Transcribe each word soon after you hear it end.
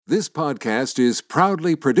This podcast is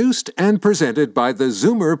proudly produced and presented by the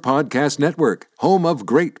Zoomer Podcast Network, home of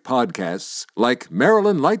great podcasts like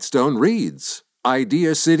Marilyn Lightstone Reads,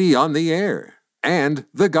 Idea City on the Air, and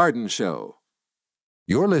The Garden Show.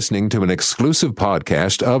 You're listening to an exclusive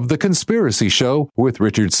podcast of The Conspiracy Show with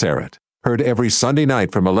Richard Syrett. Heard every Sunday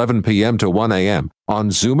night from 11 p.m. to 1 a.m. on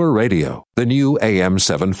Zoomer Radio, the new AM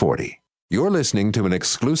 740. You're listening to an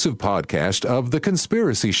exclusive podcast of The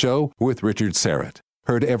Conspiracy Show with Richard Syrett.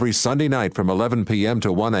 Heard every Sunday night from 11 p.m.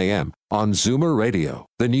 to 1 a.m. on Zoomer Radio,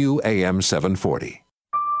 the new AM 740.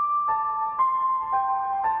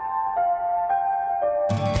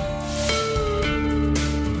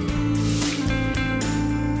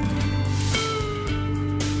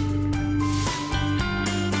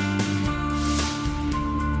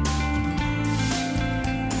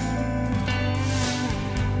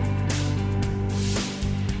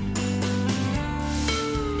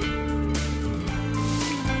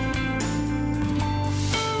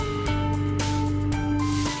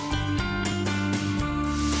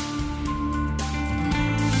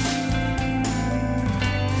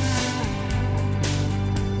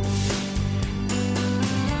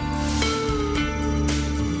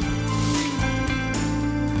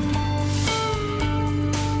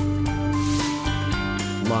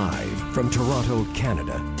 From Toronto,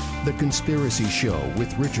 Canada, The Conspiracy Show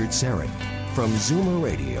with Richard Syrett from Zoomer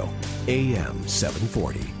Radio, AM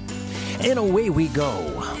 740. And away we go.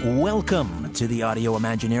 Welcome to the Audio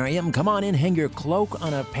Imaginarium. Come on in, hang your cloak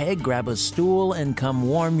on a peg, grab a stool, and come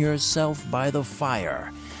warm yourself by the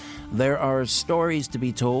fire. There are stories to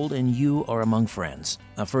be told, and you are among friends.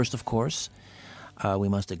 First, of course, we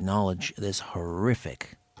must acknowledge this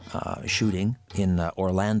horrific shooting in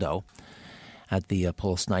Orlando at the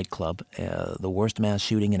Pulse nightclub. The worst mass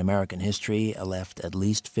shooting in American history, left at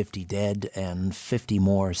least 50 dead and 50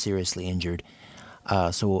 more seriously injured.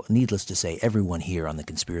 So needless to say, everyone here on The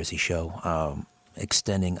Conspiracy Show,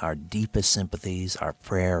 extending our deepest sympathies, our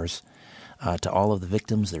prayers to all of the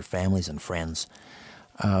victims, their families and friends.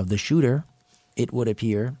 The shooter, it would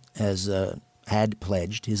appear, had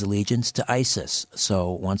pledged his allegiance to ISIS.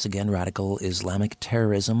 So once again, radical Islamic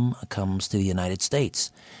terrorism comes to the United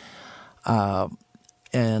States.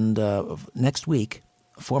 Next week,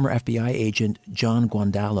 former FBI agent John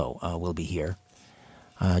Guandalo will be here,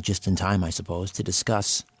 just in time, I suppose, to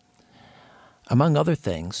discuss, among other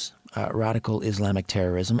things, radical Islamic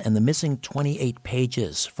terrorism and the missing 28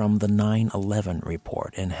 pages from the 9/11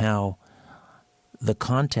 report and how the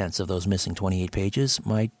contents of those missing 28 pages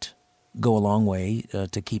might go a long way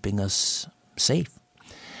to keeping us safe.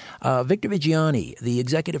 Victor Viggiani, the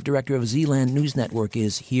executive director of Zealand News Network,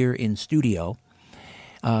 is here in studio.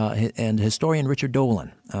 And historian Richard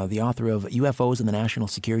Dolan, the author of UFOs in the National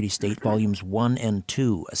Security State, Volumes 1 and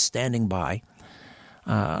 2, standing by.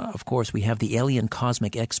 Of course, we have the Alien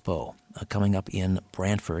Cosmic Expo coming up in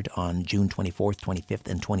Brantford on June 24th, 25th,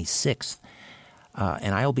 and 26th.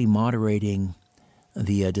 And I'll be moderating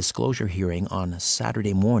the disclosure hearing on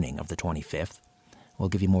Saturday morning of the 25th. We'll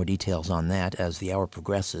give you more details on that as the hour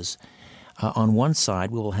progresses. On one side,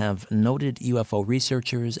 we will have noted UFO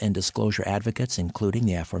researchers and disclosure advocates, including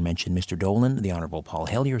the aforementioned Mr. Dolan, the Honorable Paul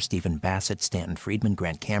Hellyer, Stephen Bassett, Stanton Friedman,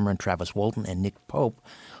 Grant Cameron, Travis Walton, and Nick Pope,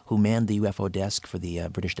 who manned the UFO desk for the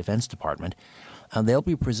British Defense Department. They'll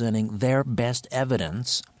be presenting their best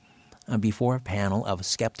evidence before a panel of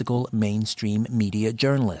skeptical mainstream media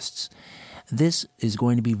journalists. This is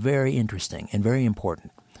going to be very interesting and very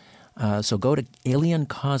important. So go to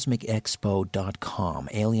aliencosmicexpo.com,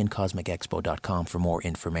 aliencosmicexpo.com for more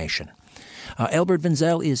information. Albert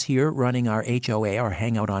Vinzel is here running our HOA, our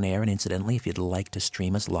Hangout on Air, and incidentally, if you'd like to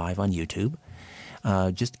stream us live on YouTube,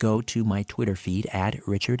 just go to my Twitter feed, at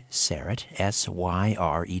Richard Syrett,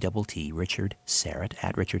 S-Y-R-E-T-T, Richard Syrett,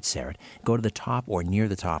 at Richard Syrett. Go to the top or near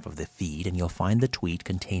the top of the feed, and you'll find the tweet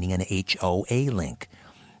containing an HOA link.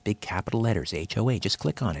 Big capital letters, HOA. Just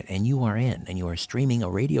click on it, and you are in, and you are streaming a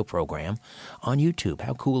radio program on YouTube.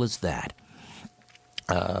 How cool is that?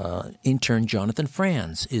 Intern Jonathan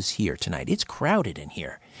Franz is here tonight. It's crowded in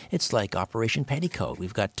here. It's like Operation Petticoat.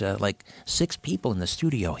 We've got like 6 people in the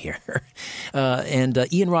studio here. And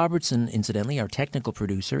Ian Robertson, incidentally, our technical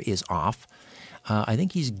producer, is off. I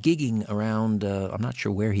think he's gigging around, I'm not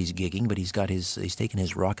sure where he's gigging, but he's taken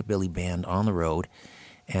his rockabilly band on the road.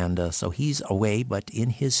 And so he's away, but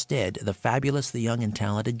in his stead, the fabulous, the young and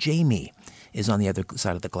talented Jamie is on the other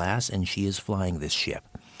side of the glass, and she is flying this ship.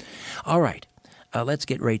 All right, let's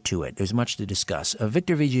get right to it. There's much to discuss.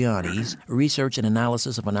 Victor Viggiani's research and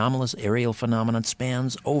analysis of anomalous aerial phenomena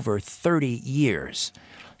spans over 30 years.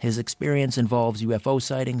 His experience involves UFO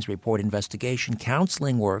sightings, report investigation,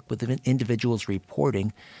 counseling work with individuals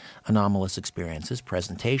reporting anomalous experiences,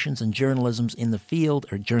 presentations, and journalism in the field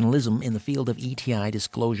of ETI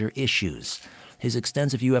disclosure issues. His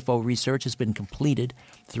extensive UFO research has been completed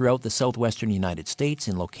throughout the southwestern United States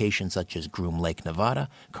in locations such as Groom Lake, Nevada,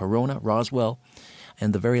 Corona, Roswell,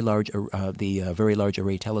 and the Very Large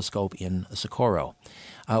Array Telescope in Socorro.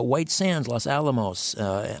 White Sands, Los Alamos,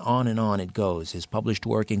 on and on it goes. His published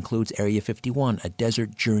work includes Area 51, a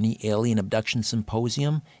Desert Journey Alien Abduction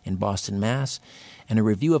Symposium in Boston, Mass., and a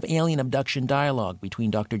review of alien abduction dialogue between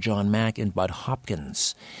Dr. John Mack and Bud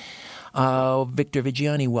Hopkins. Victor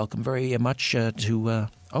Viggiani, welcome very much to...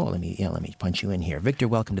 let me punch you in here. Victor,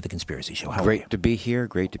 welcome to the Conspiracy Show. How are you? Great to be here.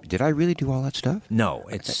 Did I really do all that stuff? No,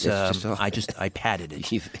 I padded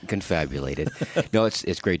it. You've confabulated. No,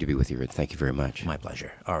 it's great to be with you, Rich. Thank you very much. My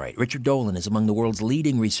pleasure. All right. Richard Dolan is among the world's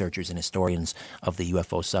leading researchers and historians of the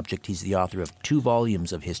UFO subject. He's the author of 2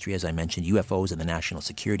 volumes of history, as I mentioned, UFOs and the National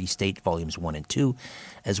Security State, Volumes 1 and 2,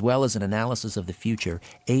 as well as an analysis of the future,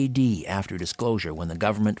 AD, After Disclosure, when the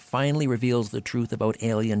government finally reveals the truth about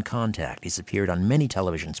alien contact. He's appeared on many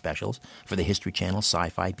television specials for the History Channel,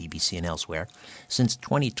 Sci-Fi, BBC, and elsewhere. Since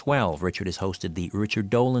 2012, Richard has hosted the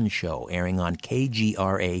Richard Dolan Show, airing on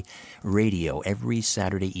KGRA Radio every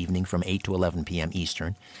Saturday evening from 8 to 11 p.m.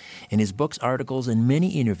 Eastern. In his books, articles, and many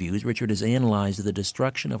interviews, Richard has analyzed the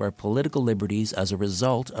destruction of our political liberties as a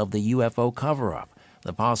result of the UFO cover-up,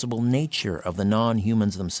 the possible nature of the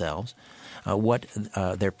non-humans themselves, what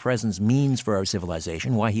their presence means for our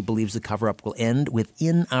civilization, why he believes the cover-up will end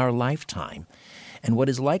within our lifetime, and what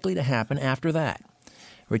is likely to happen after that.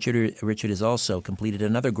 Richard has also completed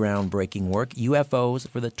another groundbreaking work, UFOs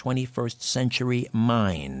for the 21st Century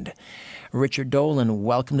Mind. Richard Dolan,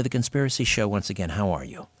 welcome to the Conspiracy Show once again. How are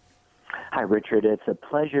you? Hi, Richard. It's a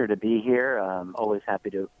pleasure to be here. Always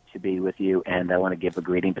happy to be with you, and I want to give a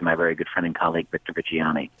greeting to my very good friend and colleague, Victor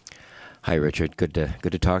Viggiani. Hi, Richard. Good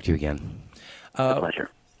to talk to you again. It's a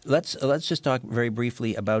pleasure. Let's just talk very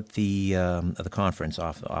briefly about the conference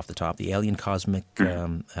off the top, the Alien Cosmic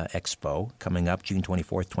Expo coming up June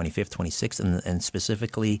 24th, 25th, 26th, and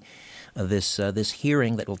specifically this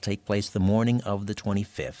hearing that will take place the morning of the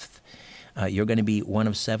 25th. You're going to be one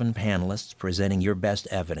of 7 panelists presenting your best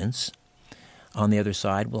evidence. On the other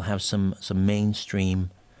side, we'll have some mainstream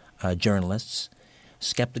journalists,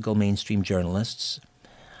 skeptical mainstream journalists,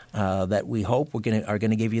 that we hope are going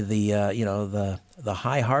to give you the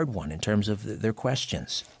high hard one in terms of their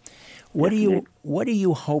questions. What are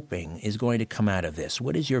you hoping is going to come out of this?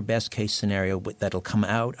 What is your best case scenario that'll come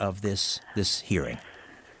out of this hearing?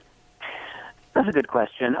 That's a good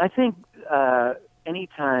question. I think any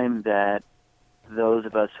time that those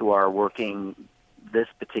of us who are working this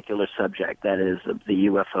particular subject, that is the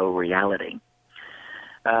UFO reality,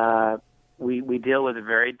 we deal with a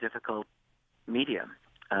very difficult medium.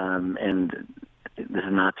 And this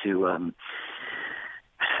is not to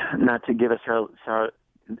give ourselves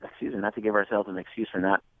an excuse for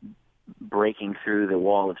not breaking through the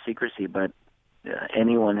wall of secrecy, but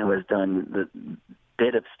anyone who has done the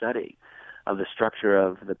bit of study of the structure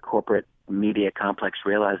of the corporate media complex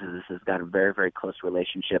realizes this has got a very, very close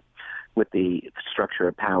relationship with the structure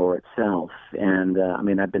of power itself. And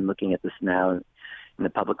I've been looking at this now in the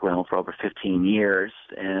public realm for over 15 years,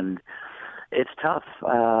 and it's tough.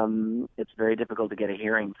 It's very difficult to get a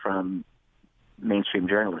hearing from mainstream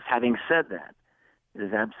journalists. Having said that, it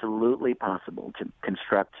is absolutely possible to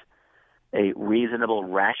construct a reasonable,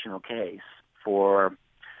 rational case for,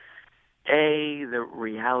 the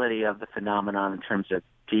reality of the phenomenon in terms of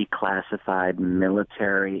declassified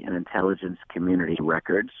military and intelligence community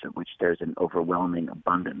records, of which there's an overwhelming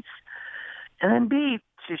abundance, and then B,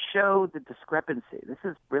 to show the discrepancy. This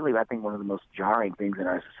is really, I think, one of the most jarring things in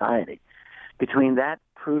our society, between that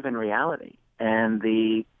proven reality and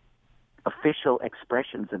the official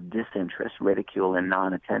expressions of disinterest, ridicule, and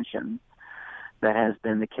non-attention that has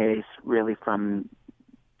been the case really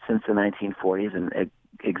since the 1940s, and it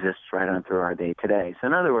exists right on through our day today. So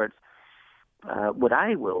in other words, what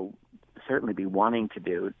I will certainly be wanting to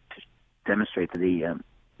do to demonstrate to the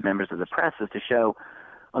members of the press is to show,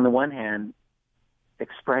 on the one hand,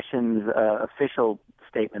 expressions, official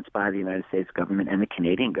statements by the United States government and the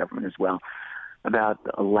Canadian government as well, about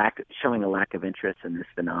showing a lack of interest in this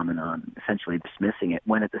phenomenon, essentially dismissing it,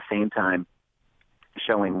 when at the same time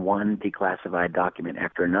showing one declassified document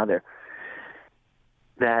after another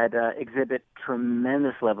that exhibit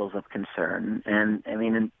tremendous levels of concern and,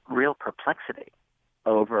 in real perplexity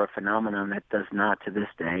over a phenomenon that does not, to this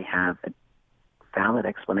day, have a valid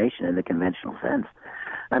explanation in the conventional sense.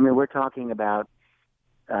 We're talking about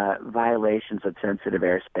violations of sensitive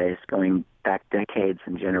airspace going back decades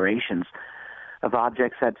and generations of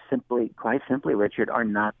objects that quite simply, Richard, are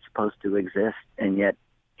not supposed to exist. And yet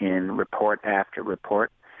in report after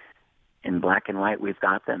report, in black and white, we've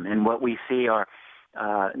got them. And what we see are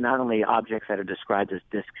not only objects that are described as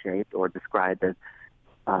disc-shaped or described as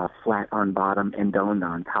flat on bottom and domed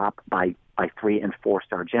on top by 3- and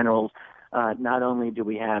 4-star generals. Not only do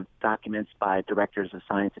we have documents by directors of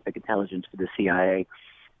scientific intelligence for the CIA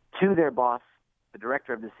to their boss, the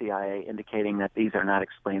director of the CIA, indicating that these are not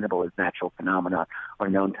explainable as natural phenomena or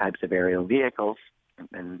known types of aerial vehicles,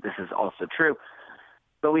 and this is also true.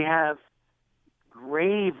 But we have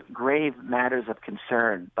grave matters of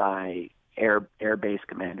concern by air base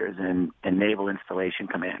commanders and naval installation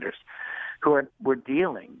commanders who were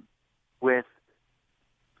dealing with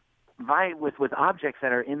objects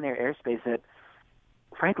that are in their airspace that,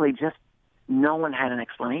 frankly, just no one had an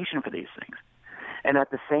explanation for these things. And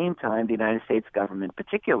at the same time, the United States government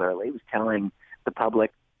particularly was telling the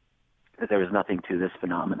public that there was nothing to this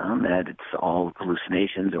phenomenon, that it's all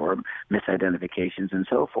hallucinations or misidentifications and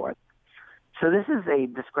so forth. So this is a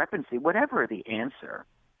discrepancy. Whatever the answer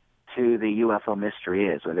to the UFO mystery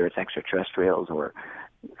is, whether it's extraterrestrials or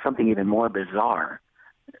something even more bizarre,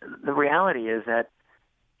 the reality is that,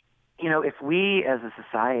 if we as a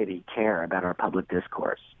society care about our public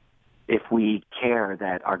discourse, if we care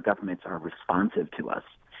that our governments are responsive to us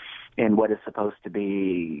in what is supposed to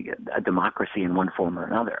be a democracy in one form or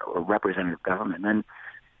another, or representative government, then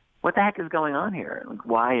what the heck is going on here?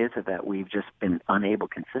 Why is it that we've just been unable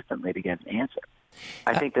consistently to get an answer?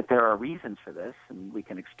 I think that there are reasons for this, and we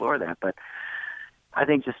can explore that, but I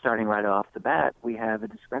think just starting right off the bat, we have a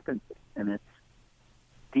discrepancy, and it's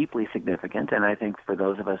deeply significant, and I think for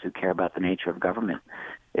those of us who care about the nature of government,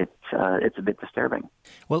 it's a bit disturbing.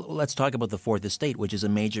 Well, let's talk about the Fourth Estate, which is a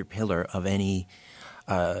major pillar of any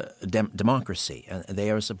democracy.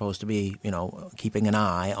 They are supposed to be, keeping an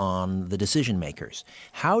eye on the decision makers.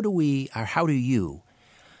 How do you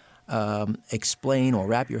explain or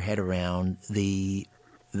wrap your head around the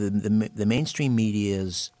mainstream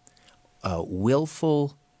media's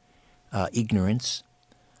willful ignorance,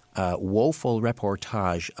 woeful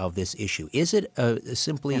reportage of this issue? Is it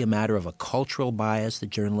simply a matter of a cultural bias that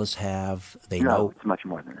journalists have? No, it's much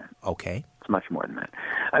more than that. Okay. It's much more than that.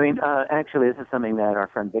 I mean, actually, this is something that our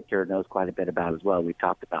friend Victor knows quite a bit about as well. We've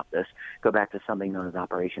talked about this. Go back to something known as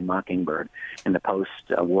Operation Mockingbird in the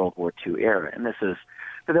post-World War II era. And this is,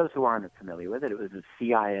 for those who aren't familiar with it, it was a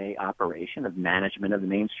CIA operation of management of the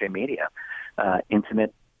mainstream media,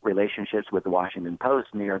 intimate relationships with the Washington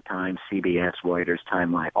Post, New York Times, CBS, Reuters,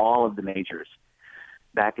 Time Life, all of the majors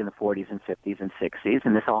back in the 40s and 50s and 60s.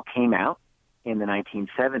 And this all came out in the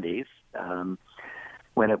 1970s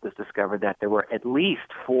when it was discovered that there were at least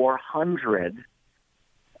 400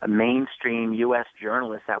 mainstream U.S.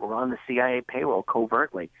 journalists that were on the CIA payroll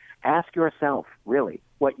covertly. Ask yourself, really,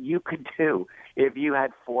 what you could do if you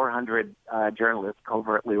had 400 journalists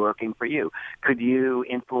covertly working for you. Could you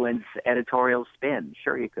influence editorial spin?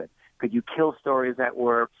 Sure you could. Could you kill stories that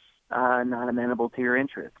were not amenable to your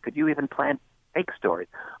interests? Could you even plant fake stories?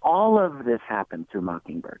 All of this happened through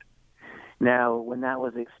Mockingbird. Now, when that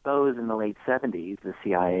was exposed in the late 70s, the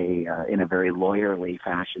CIA, in a very lawyerly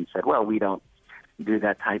fashion, said, well, we don't do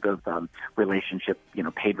that type of relationship,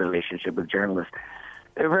 paid relationship with journalists.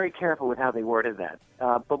 They're very careful with how they worded that.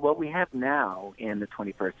 But what we have now in the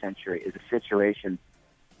 21st century is a situation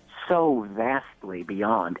so vastly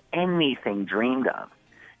beyond anything dreamed of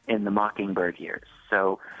in the Mockingbird years.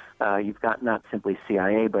 So you've got not simply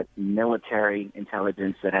CIA, but military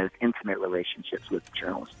intelligence that has intimate relationships with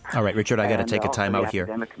journalists. All right, Richard, I got to take a time out here.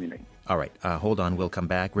 Academic community. All right, hold on. We'll come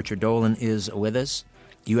back. Richard Dolan is with us.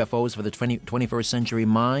 UFOs for the 21st Century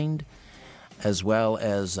Mind, as well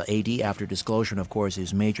as AD After Disclosure, and of course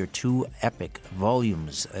his major 2 epic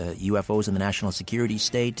volumes, UFOs in the National Security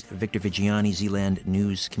State. Victor Viggiani, Zealand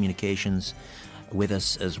News Communications, with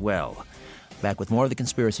us as well. Back with more of The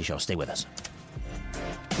Conspiracy Show. Stay with us.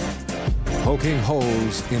 Poking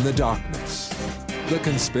holes in the darkness. The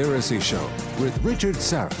Conspiracy Show with Richard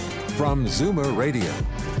Syrett from Zoomer Radio.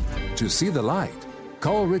 To see the light,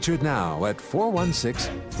 call Richard now at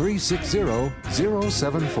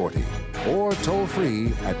 416-360-0740 or toll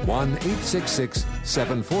free at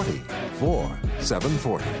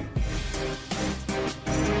 1-866-740-4740.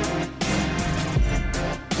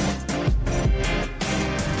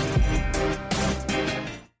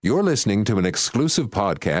 You're listening to an exclusive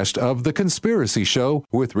podcast of The Conspiracy Show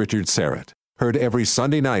with Richard Syrett. Heard every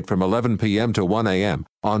Sunday night from 11 p.m. to 1 a.m.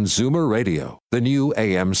 on Zoomer Radio, the new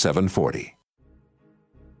AM 740.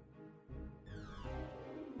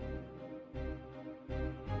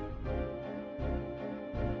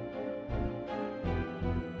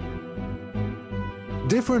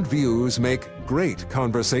 Different views make great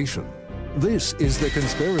conversation. This is The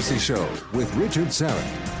Conspiracy Show with Richard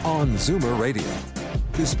Syrett on Zoomer Radio.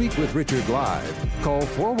 To speak with Richard live, call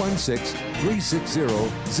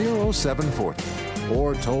 416-360-0740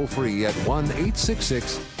 or toll free at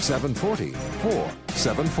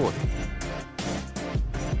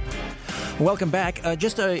 1-866-740-4740. Welcome back.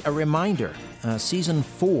 Just a reminder, Season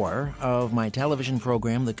 4 of my television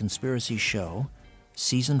program, The Conspiracy Show,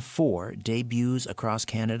 Season 4 debuts across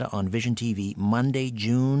Canada on Vision TV Monday,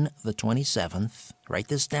 June the 27th. Write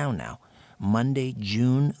this down now. Monday,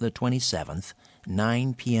 June the 27th,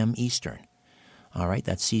 9 p.m. Eastern. All right,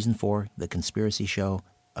 that's Season 4, The Conspiracy Show,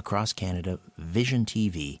 across Canada, Vision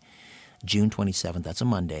TV, June 27th. That's a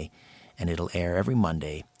Monday, and it'll air every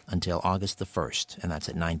Monday until August the 1st, and that's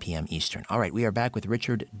at 9 p.m. Eastern. All right, we are back with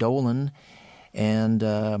Richard Dolan,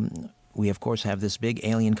 and we, of course, have this big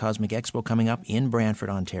Alien Cosmic Expo coming up in Brantford,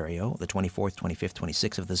 Ontario, the 24th, 25th,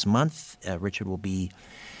 26th of this month. Richard will be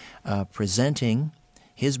presenting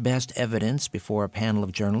his best evidence before a panel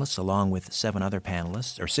of journalists, along with six other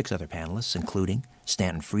panelists, including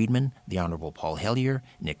Stanton Friedman, the Honorable Paul Hellyer,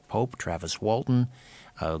 Nick Pope, Travis Walton,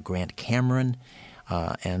 Grant Cameron,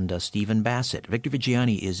 and Stephen Bassett. Victor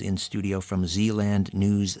Viggiani is in studio from Zealand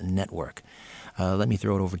News Network. Let me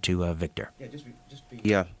throw it over to Victor.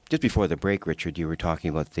 Just before the break, Richard, you were talking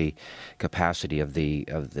about the capacity of the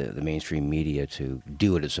mainstream media to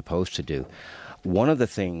do what it's supposed to do. One of the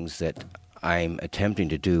things that I'm attempting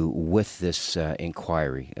to do with this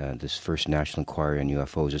inquiry, this first national inquiry on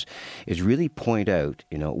UFOs, is really point out,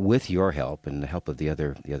 with your help and the help of the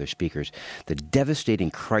other speakers, the devastating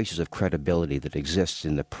crisis of credibility that exists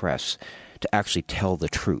in the press to actually tell the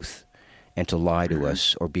truth and to lie to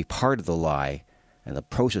us or be part of the lie and the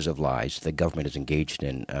process of lies the government is engaged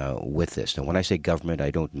in with this. Now, when I say government,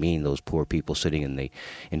 I don't mean those poor people sitting in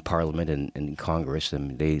Parliament and in Congress,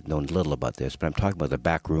 and they know little about this, but I'm talking about the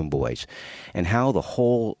backroom boys and how the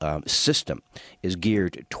whole system is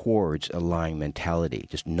geared towards a lying mentality,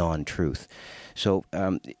 just non-truth. So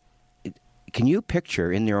can you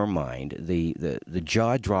picture in your mind the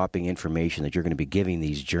jaw-dropping information that you're going to be giving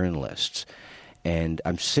these journalists? And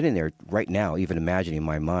I'm sitting there right now, even imagining in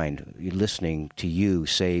my mind, listening to you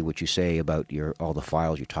say what you say about all the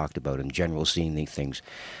files you talked about, in general, seeing these things.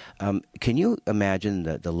 Can you imagine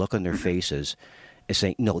the look on their faces as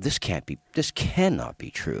saying, "No, this cannot be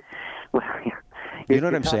true"? Well, you know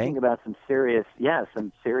what I'm saying? About some serious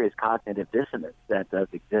cognitive dissonance that does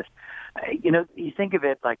exist. You think of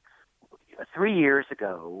it like 3 years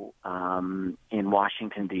ago, in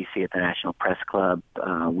Washington, D.C. at the National Press Club,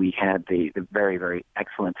 we had the very, very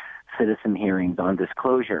excellent citizen hearings on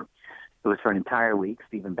disclosure. It was for an entire week.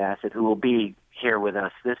 Stephen Bassett, who will be here with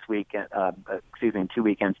us this week, in 2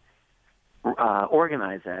 weekends,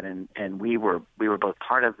 organized that, and we were both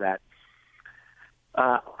part of that.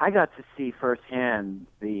 I got to see firsthand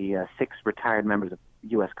the 6 retired members of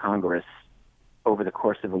U.S. Congress over the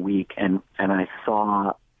course of a week, and I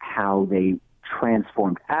saw how they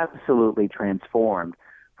absolutely transformed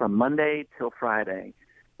from Monday till Friday.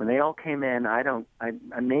 When they all came in,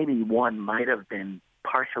 maybe one might have been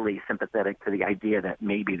partially sympathetic to the idea that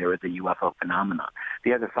maybe there was a UFO phenomenon.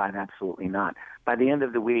 The other 5, absolutely not. By the end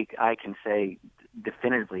of the week, I can say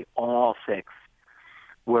definitively all 6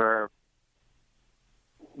 were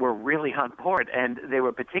really on board, and they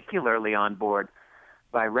were particularly on board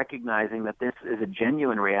by recognizing that this is a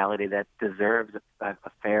genuine reality that deserves a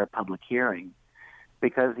fair public hearing,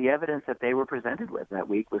 because the evidence that they were presented with that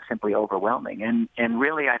week was simply overwhelming. And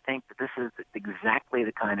really, I think that this is exactly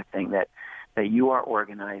the kind of thing that you are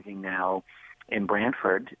organizing now in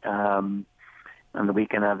Brantford on the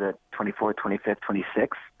weekend of the 24th, 25th,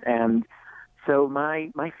 26th. And so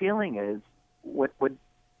my feeling is what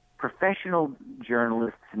professional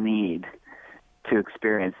journalists need to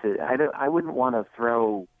experience it. I wouldn't want to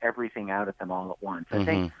throw everything out at them all at once. I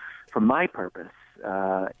think for my purpose,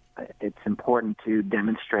 it's important to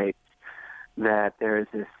demonstrate that there is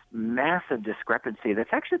this massive discrepancy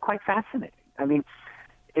that's actually quite fascinating. I mean,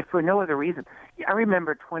 if for no other reason, I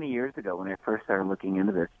remember 20 years ago when I first started looking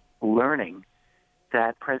into this, learning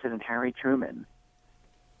that President Harry Truman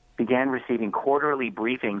began receiving quarterly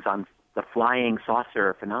briefings on the flying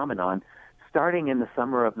saucer phenomenon starting in the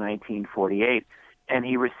summer of 1948, and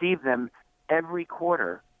he received them every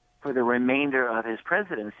quarter for the remainder of his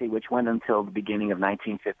presidency, which went until the beginning of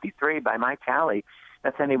 1953. By my tally,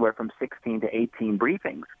 that's anywhere from 16 to 18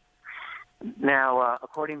 briefings. Now,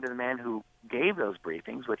 according to the man who gave those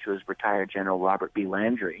briefings, which was retired General Robert B.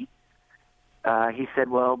 Landry, he said,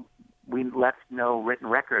 well, we left no written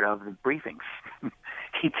record of the briefings.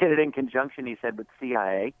 He did it in conjunction, he said, with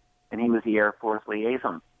CIA and he was the Air Force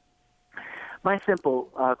liaison. My simple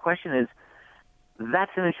question is,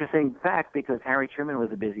 that's an interesting fact because Harry Truman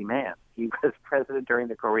was a busy man. He was president during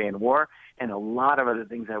the Korean War and a lot of other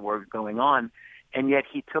things that were going on, and yet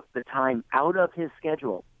he took the time out of his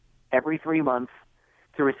schedule every 3 months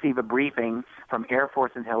to receive a briefing from Air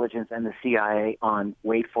Force Intelligence and the CIA on,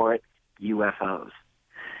 wait for it, UFOs.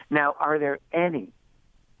 Now, are there any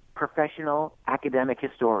professional academic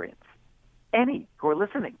historians, any who are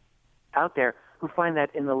listening out there, who find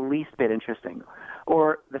that in the least bit interesting?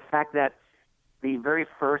 Or the fact that the very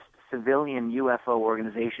first civilian UFO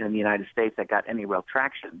organization in the United States that got any real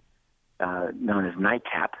traction, known as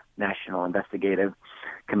NICAP, National Investigative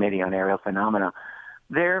Committee on Aerial Phenomena,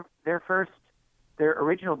 their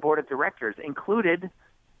original board of directors included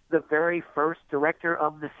the very first director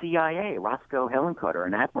of the CIA, Roscoe Hillenkoetter,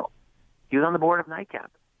 an admiral. He was on the board of NICAP.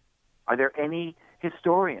 Are there any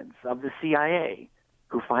historians of the CIA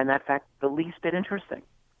who find that fact the least bit interesting?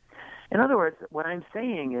 In other words, what I'm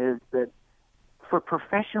saying is that for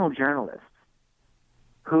professional journalists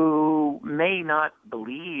who may not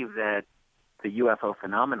believe that the UFO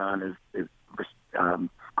phenomenon is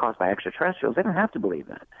caused by extraterrestrials, they don't have to believe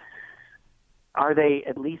that. Are they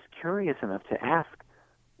at least curious enough to ask,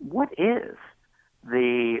 what is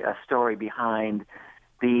the story behind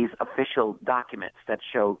these official documents that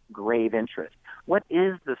show grave interest? What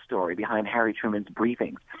is the story behind Harry Truman's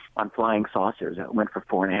briefings on flying saucers that went for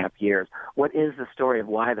 4.5 years? What is the story of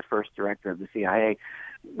why the first director of the CIA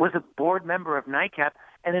was a board member of NICAP,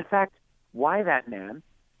 and in fact, why that man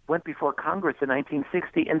went before Congress in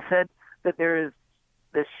 1960 and said that there is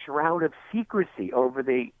this shroud of secrecy over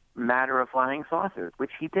the matter of flying saucers,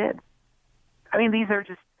 which he did. I mean, these are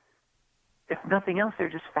just, if nothing else, they're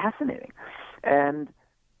just fascinating. And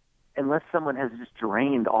unless someone has just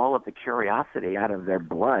drained all of the curiosity out of their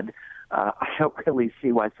blood, I don't really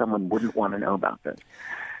see why someone wouldn't want to know about this.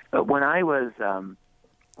 But when I was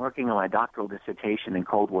working on my doctoral dissertation in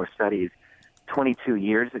Cold War studies 22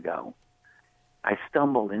 years ago, I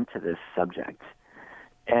stumbled into this subject.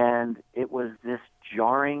 And it was this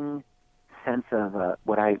jarring sense of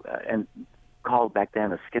what I called back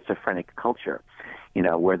then a schizophrenic culture, you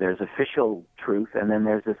know, where there's official truth and then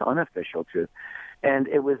there's this unofficial truth. And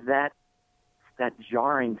it was that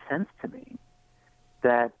jarring sense to me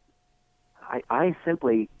that I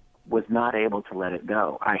simply was not able to let it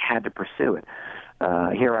go. I had to pursue it.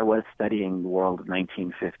 Here I was studying the world of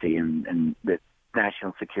 1950 and the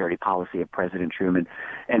national security policy of President Truman,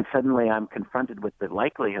 and suddenly I'm confronted with the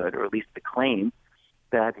likelihood, or at least the claim,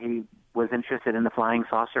 that he was interested in the flying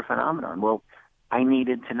saucer phenomenon. Well, I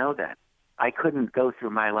needed to know that. I couldn't go through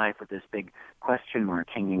my life with this big question mark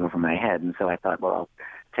hanging over my head, and so I thought, well, I'll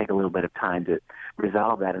take a little bit of time to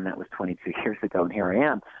resolve that, and that was 22 years ago, and here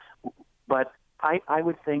I am. But I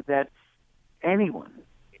would think that anyone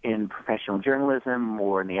in professional journalism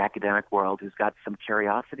or in the academic world who's got some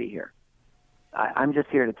curiosity here, I'm just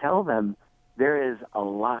here to tell them there is a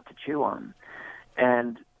lot to chew on.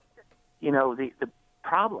 And, you know, the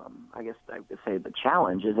problem, I guess I would say the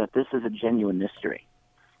challenge, is that this is a genuine mystery.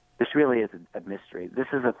 This really is a mystery. This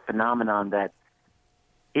is a phenomenon that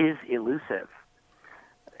is elusive.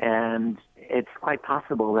 And it's quite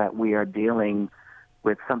possible that we are dealing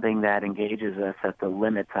with something that engages us at the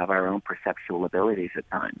limits of our own perceptual abilities at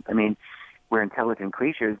times. I mean, we're intelligent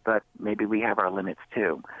creatures, but maybe we have our limits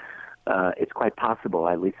too. It's quite possible,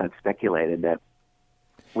 at least I've speculated, that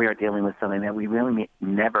we are dealing with something that we really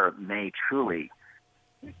never may truly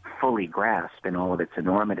fully grasp in all of its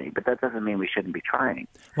enormity, but that doesn't mean we shouldn't be trying.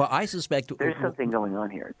 Well, I suspect there's something going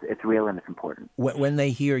on here. It's real and it's important. When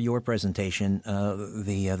they hear your presentation,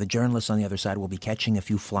 the journalists on the other side will be catching a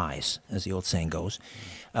few flies, as the old saying goes,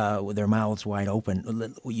 with their mouths wide open.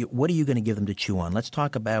 What are you going to give them to chew on? Let's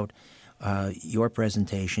talk about your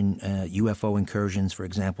presentation, UFO incursions, for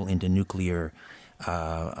example, into nuclear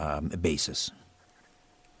bases.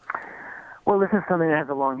 Well, this is something that has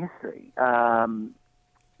a long history.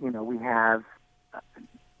 You know, we have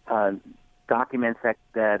documents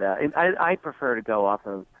that I prefer to go off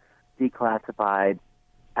of declassified,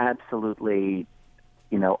 absolutely,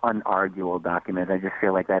 you know, unarguable documents. I just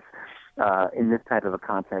feel like that's, in this type of a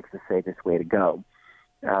context, the safest way to go.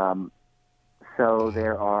 So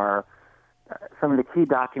there are some of the key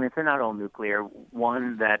documents. They're not all nuclear.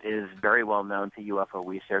 One that is very well known to UFO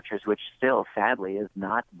researchers, which still, sadly, is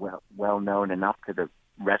not well known enough to the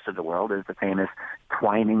rest of the world, is the famous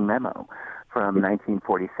Twining memo from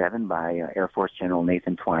 1947 by Air Force General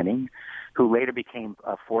Nathan Twining, who later became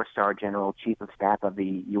a 4-star general chief of staff of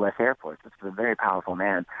the U.S. Air Force. This was a very powerful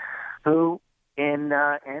man who in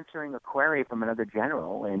answering a query from another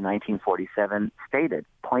general in 1947, stated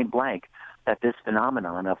point blank that this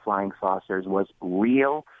phenomenon of flying saucers was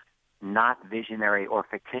real, not visionary or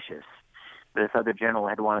fictitious. This other general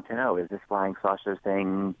had wanted to know, is this flying saucer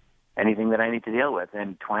thing anything that I need to deal with?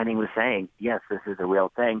 And Twining was saying, yes, this is a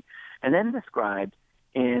real thing, and then described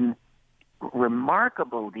in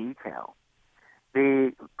remarkable detail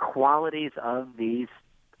the qualities of these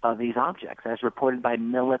objects as reported by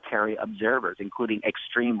military observers, including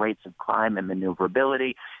extreme rates of climb and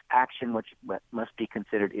maneuverability, action which must be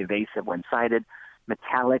considered evasive when sighted,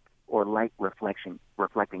 metallic or light reflecting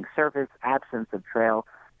surface, absence of trail,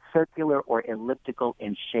 circular or elliptical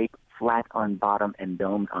in shape, flat on bottom and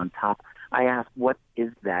domed on top. I asked, what is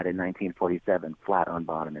that in 1947, flat on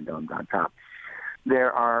bottom and domed on top?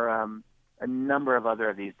 There are a number of other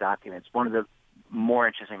of these documents. One of the more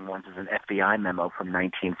interesting ones is an FBI memo from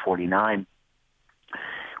 1949,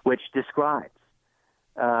 which describes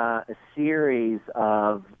a series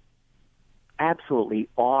of absolutely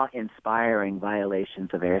awe-inspiring violations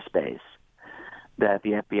of airspace that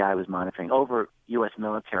the FBI was monitoring over U.S.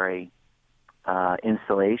 military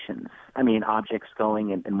installations. I mean, objects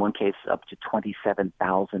going, in one case, up to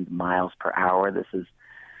 27,000 miles per hour. This is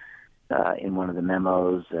in one of the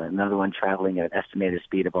memos. Another one traveling at an estimated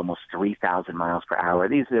speed of almost 3,000 miles per hour.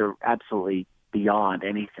 These are absolutely beyond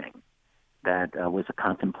anything that was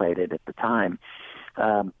contemplated at the time.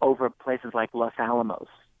 Over places like Los Alamos,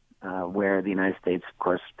 where the United States, of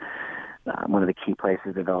course, one of the key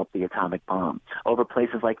places developed the atomic bomb. Over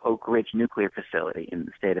places like Oak Ridge Nuclear Facility in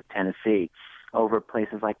the state of Tennessee. Over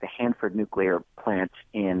places like the Hanford Nuclear Plant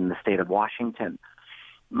in the state of Washington.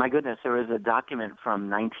 My goodness, there was a document from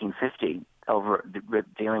 1950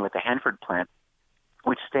 dealing with the Hanford plant,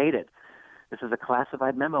 which stated, this is a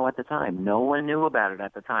classified memo at the time, no one knew about it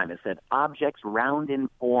at the time. It said, objects round in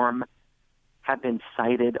form have been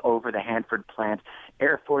sighted over the Hanford plant.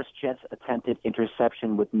 Air Force jets attempted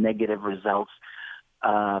interception with negative results.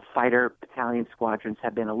 Fighter battalion squadrons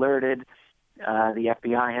have been alerted. The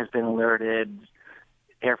FBI has been alerted.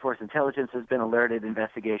 Air Force intelligence has been alerted.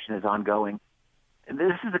 Investigation is ongoing.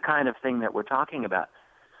 This is the kind of thing that we're talking about.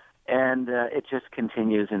 And it just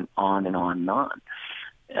continues and on and on and on.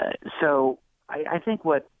 So I think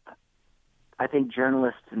what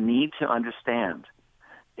journalists need to understand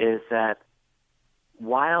is that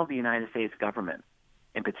while the United States government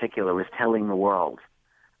in particular was telling the world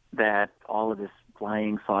that all of this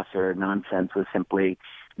flying saucer nonsense was simply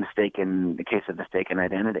the case of mistaken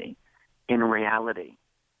identity, in reality,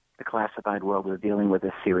 the classified world was dealing with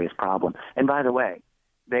a serious problem. And by the way,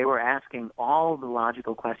 they were asking all the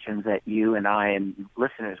logical questions that you and I and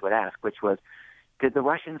listeners would ask, which was, did the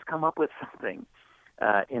Russians come up with something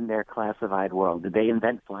in their classified world? Did they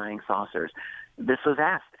invent flying saucers? This was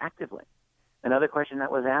asked actively. Another question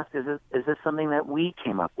that was asked is this something that we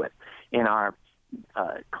came up with in our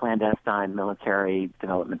clandestine military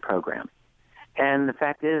development program? And the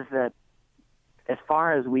fact is that as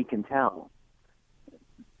far as we can tell,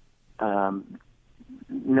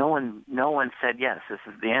 no one said, yes, this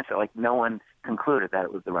is the answer. Like, no one concluded that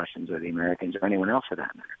it was the Russians or the Americans or anyone else for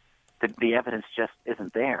that matter. The evidence just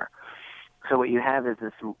isn't there. So what you have is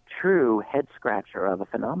this true head-scratcher of a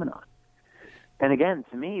phenomenon. And again,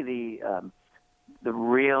 to me, the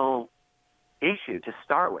real issue to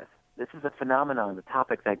start with, this is a phenomenon, the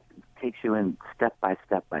topic that takes you in step by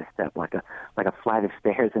step by step, like a flight of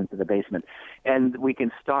stairs into the basement. And we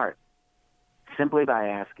can start simply by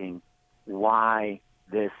asking, why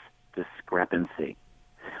this discrepancy?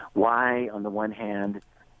 Why, on the one hand,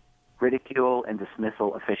 ridicule and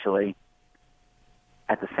dismissal officially,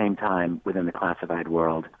 at the same time, within the classified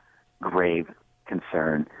world, grave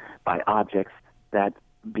concern by objects that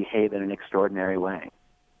behave in an extraordinary way?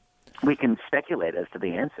 We can speculate as to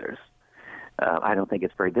the answers. I don't think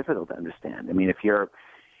it's very difficult to understand. I mean, if you're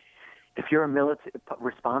a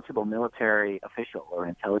responsible military official or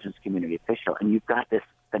intelligence community official, and you've got this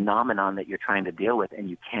phenomenon that you're trying to deal with and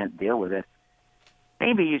you can't deal with it,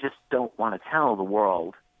 maybe you just don't want to tell the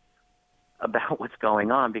world about what's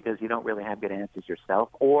going on because you don't really have good answers yourself,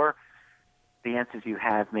 or the answers you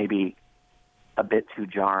have may be a bit too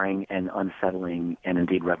jarring and unsettling and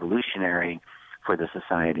indeed revolutionary for the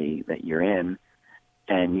society that you're in,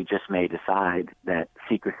 and you just may decide that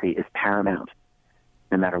secrecy is paramount.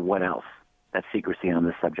 No matter what else, that secrecy on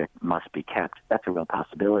this subject must be kept. That's a real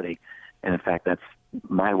possibility. And in fact, that's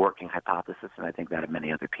my working hypothesis, and I think that of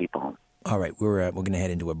many other people. All right, we're going to head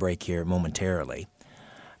into a break here momentarily.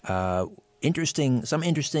 Some interesting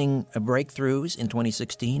breakthroughs in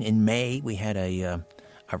 2016. In May, we had a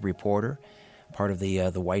reporter, part of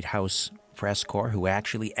the White House press corps who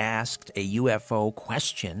actually asked a UFO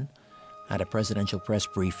question at a presidential press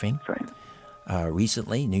briefing. That's right.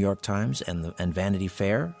 Recently, New York Times and Vanity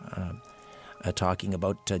Fair talking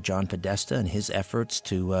about John Podesta and his efforts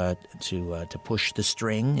to push the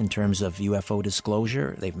string in terms of UFO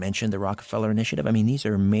disclosure. They've mentioned the Rockefeller Initiative. I mean, these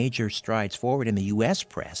are major strides forward in the U.S.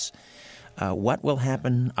 press. What will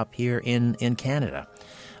happen up here in Canada?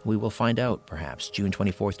 We will find out, perhaps, June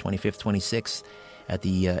 24th, 25th, 26th at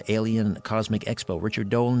the Alien Cosmic Expo. Richard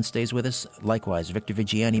Dolan stays with us. Likewise, Victor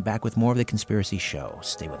Viggiani back with more of The Conspiracy Show.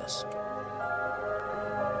 Stay with us.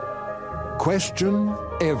 Question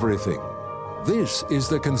everything. This is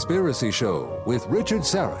The Conspiracy Show with Richard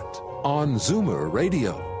Syrett on Zoomer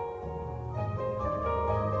Radio.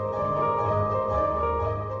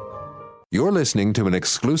 You're listening to an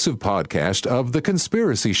exclusive podcast of The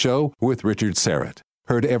Conspiracy Show with Richard Syrett.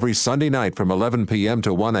 Heard every Sunday night from 11 p.m.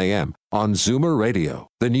 to 1 a.m. on Zoomer Radio,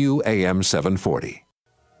 the new AM 740.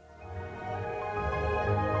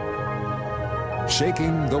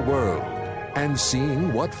 Shaking the world and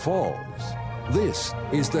seeing what falls. This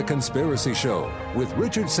is The Conspiracy Show with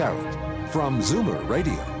Richard Syrett from Zoomer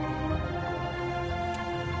Radio.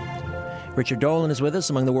 Richard Dolan is with us,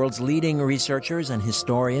 among the world's leading researchers and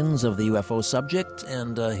historians of the UFO subject,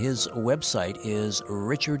 and his website is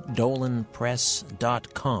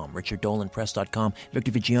richarddolanpress.com, richarddolanpress.com.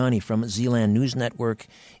 Victor Viggiani from Zealand News Network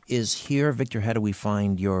is here. Victor, how do we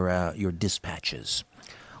find your dispatches?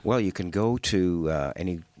 Well, you can go to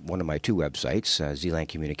any one of my two websites, Zealand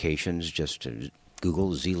Communications, just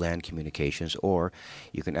Google Zealand Communications, or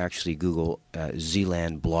you can actually Google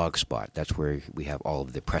Zealand Blogspot. That's where we have all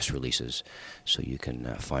of the press releases, so you can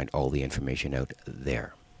find all the information out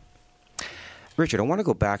there. Richard, I want to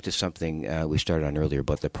go back to something we started on earlier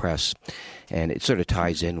about the press, and it sort of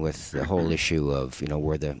ties in with the whole issue of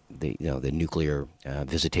where the nuclear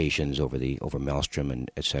visitations over Maelstrom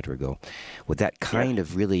and et cetera go. With that kind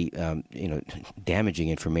of really damaging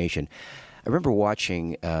information. I remember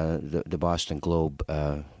watching the Boston Globe,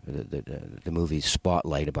 the movie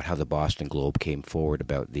Spotlight, about how the Boston Globe came forward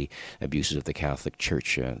about the abuses of the Catholic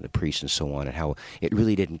Church, the priests and so on, and how it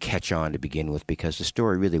really didn't catch on to begin with because the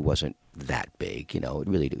story really wasn't that big. It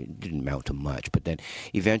really didn't amount to much. But then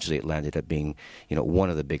eventually it landed up being, one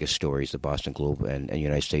of the biggest stories the Boston Globe and the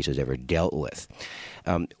United States has ever dealt with.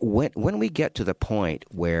 When we get to the point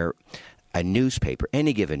where a newspaper,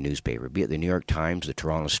 any given newspaper, be it the New York Times, the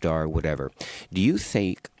Toronto Star, whatever, do you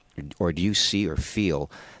think or do you see or feel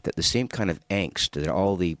that the same kind of angst that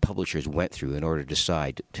all the publishers went through in order to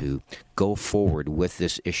decide to go forward with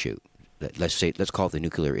this issue, let's call it the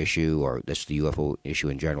nuclear issue or that's the UFO issue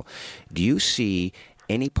in general, do you see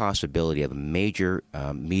any possibility of a major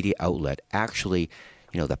media outlet actually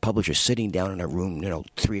the publisher sitting down in a room,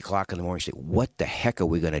 3 o'clock in the morning, say, "What the heck are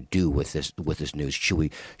we going to do with this news? Should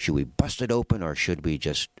we bust it open, or should we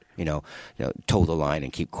just, toe the line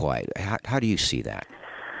and keep quiet?" How do you see that?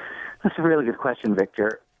 That's a really good question,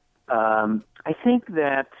 Victor. I think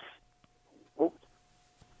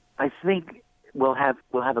we'll have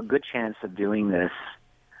a good chance of doing this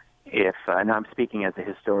if. Now I'm speaking as a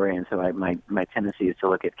historian, so my tendency is to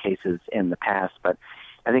look at cases in the past, but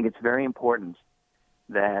I think it's very important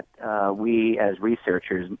that we as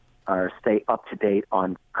researchers stay up to date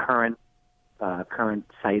on current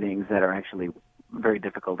sightings that are actually very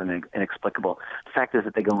difficult and inexplicable. The fact is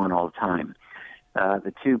that they go on all the time.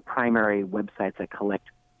 The two primary websites that collect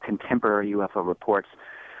contemporary UFO reports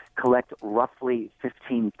collect roughly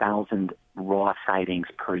 15,000 raw sightings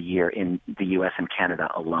per year in the U.S. and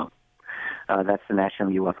Canada alone. That's the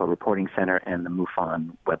National UFO Reporting Center and the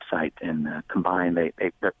MUFON website, and combined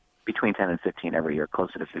they're between 10 and 15 every year,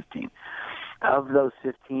 closer to 15. Of those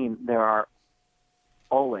 15, there are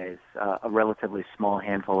always a relatively small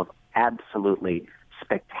handful of absolutely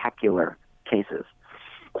spectacular cases.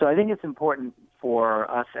 So I think it's important for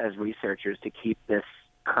us as researchers to keep this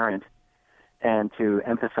current and to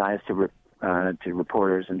emphasize to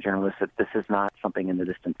reporters and journalists that this is not something in the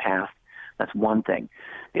distant past. That's one thing.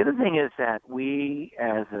 The other thing is that we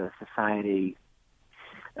as a society,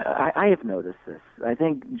 I have noticed this. I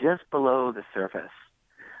think just below the surface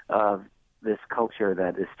of this culture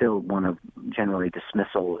that is still one of generally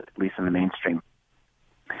dismissal, at least in the mainstream,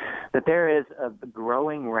 that there is a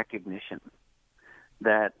growing recognition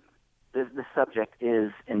that this subject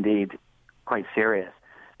is indeed quite serious,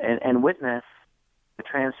 and witness the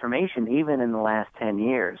transformation even in the last 10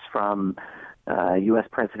 years from U.S.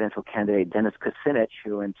 presidential candidate Dennis Kucinich,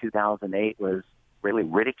 who in 2008 was really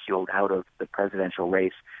ridiculed out of the presidential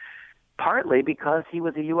race, partly because he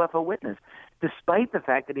was a UFO witness, despite the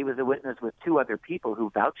fact that he was a witness with two other people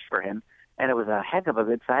who vouched for him And it was a heck of a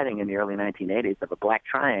good sighting in the early 1980s of a black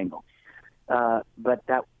triangle. But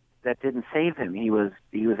that didn't save him. He was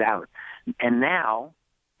out. And now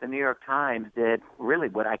the New York Times did really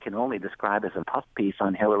what I can only describe as a puff piece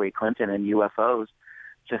on Hillary Clinton and UFOs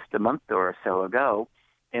just a month or so ago,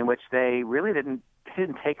 in which they really didn't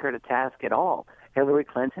take her to task at all. Hillary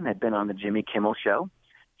Clinton had been on the Jimmy Kimmel show,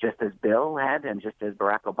 just as Bill had and just as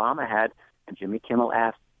Barack Obama had, and Jimmy Kimmel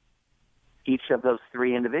asked each of those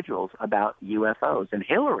three individuals about UFOs. And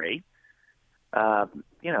Hillary,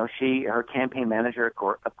 her campaign manager,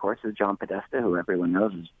 of course, is John Podesta, who everyone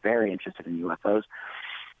knows is very interested in UFOs.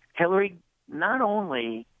 Hillary not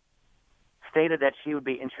only stated that she would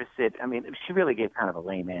be interested, she really gave kind of a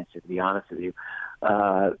lame answer, to be honest with you.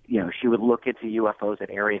 She would look into UFOs at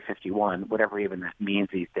Area 51, whatever even that means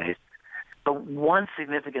these days. But one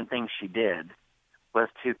significant thing she did was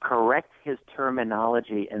to correct his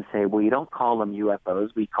terminology and say, well, you don't call them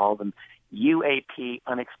UFOs, we call them UAP,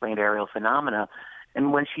 unexplained aerial phenomena.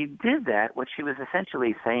 And when she did that, what she was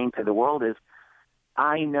essentially saying to the world is,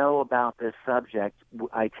 I know about this subject,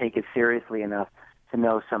 I take it seriously enough to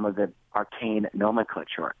know some of the arcane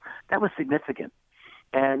nomenclature. That was significant.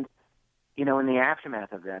 And, in the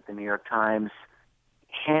aftermath of that, the New York Times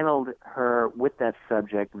handled her with that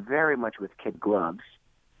subject very much with kid gloves.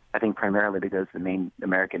 I think primarily because the main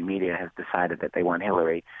American media has decided that they want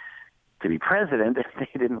Hillary to be president. They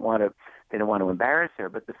didn't want to embarrass her.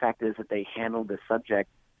 But the fact is that they handled the subject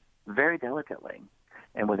very delicately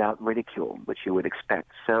and without ridicule, which you would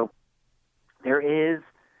expect. So there's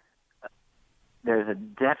a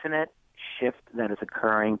definite shift that is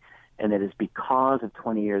occurring, and it is because of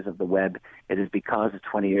 20 years of the web. It is because of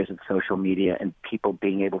 20 years of social media and people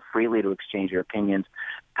being able freely to exchange their opinions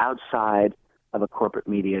outside of a corporate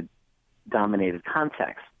media-dominated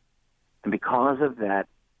context. And because of that,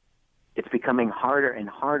 it's becoming harder and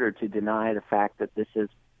harder to deny the fact that this is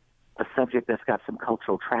a subject that's got some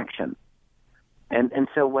cultural traction. And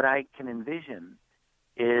so what I can envision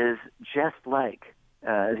is just like,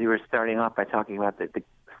 as you were starting off by talking about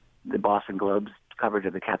the Boston Globe's coverage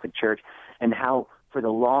of the Catholic Church, and how for the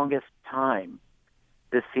longest time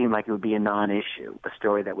this seemed like it would be a non-issue, a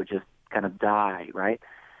story that would just kind of die, right?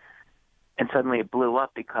 And suddenly it blew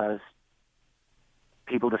up because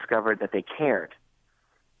people discovered that they cared.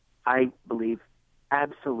 I believe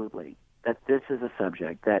absolutely that this is a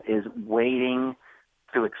subject that is waiting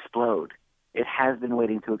to explode. It has been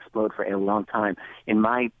waiting to explode for a long time. In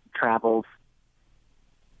my travels,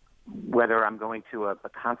 whether I'm going to a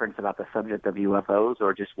conference about the subject of UFOs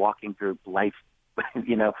or just walking through life,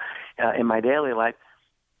 in my daily life,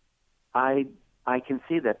 I can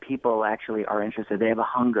see that people actually are interested. They have a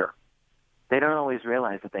hunger. They don't always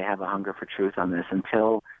realize that they have a hunger for truth on this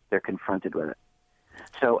until they're confronted with it.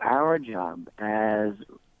 So our job as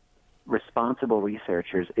responsible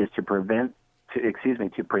researchers is to present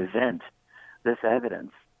this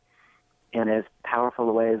evidence in as powerful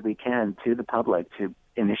a way as we can to the public to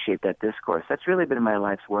initiate that discourse. That's really been my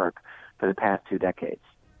life's work for the past 2 decades,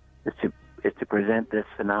 is to present this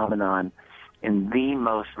phenomenon in the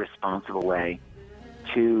most responsible way,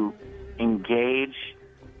 to engage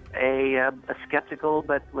a skeptical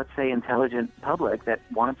but, let's say, intelligent public that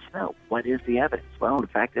wants to know, what is the evidence? Well, the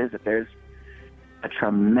fact is that there's a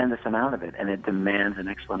tremendous amount of it, and it demands an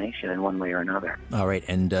explanation in one way or another. All right,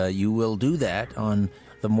 and you will do that on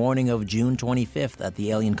the morning of June 25th at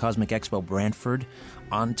the Alien Cosmic Expo, Brantford,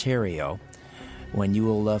 Ontario, when you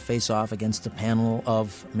will face off against a panel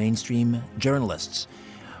of mainstream journalists.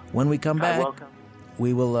 When we come back,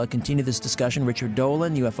 we will continue this discussion. Richard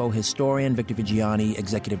Dolan, UFO historian, Victor Viggiani,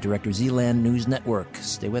 Executive Director, Zealand News Network.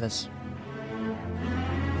 Stay with us.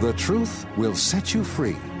 The truth will set you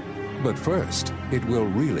free, but first, it will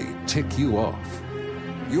really tick you off.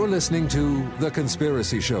 You're listening to The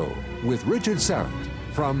Conspiracy Show with Richard Syrett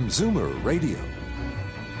from Zoomer Radio.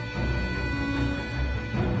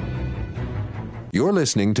 You're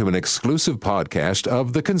listening to an exclusive podcast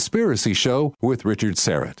of The Conspiracy Show with Richard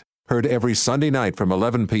Syrett. Heard every Sunday night from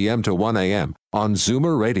 11 p.m. to 1 a.m. on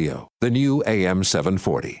Zoomer Radio, the new AM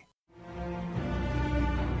 740.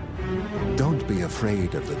 Don't be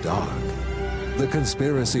afraid of the dark. The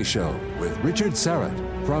Conspiracy Show with Richard Syrett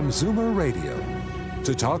from Zoomer Radio.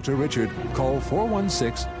 To talk to Richard, call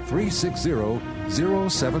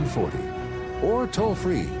 416-360-0740 or toll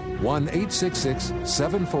free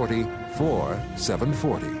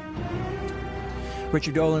 1-866-740-4740.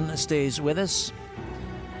 Richard Dolan stays with us.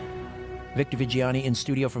 Victor Viggiani in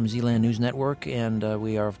studio from Zealand News Network, and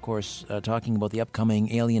we are, of course, talking about the upcoming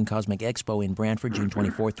Alien Cosmic Expo in Brantford, June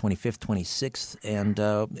 24th, 25th, 26th. And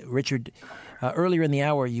Richard, earlier in the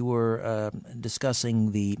hour, you were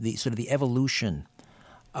discussing the sort of the evolution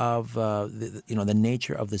of the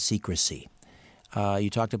nature of the secrecy. You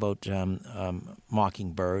talked about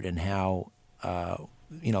Mockingbird and how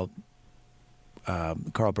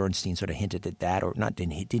Carl Bernstein sort of hinted at that, or not?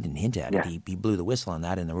 He didn't hint at it. He blew the whistle on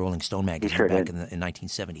that in the Rolling Stone magazine back in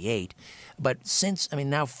 1978. But since,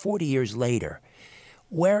 now 40 years later,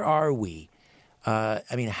 where are we?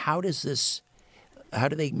 How do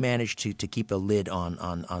they manage to keep a lid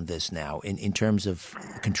on this now in terms of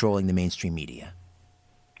controlling the mainstream media?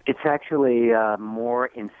 It's actually more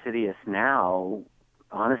insidious now,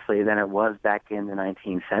 honestly, than it was back in the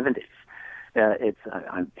 1970s.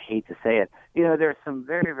 I hate to say it. There are some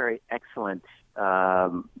very, very excellent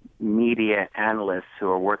media analysts who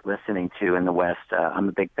are worth listening to in the West. I'm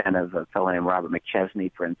a big fan of a fellow named Robert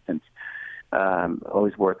McChesney, for instance,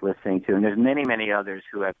 always worth listening to. And there's many, many others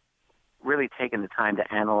who have really taken the time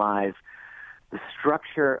to analyze the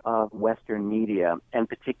structure of Western media, and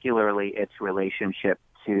particularly its relationship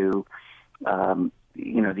to,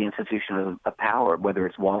 the institution of power, whether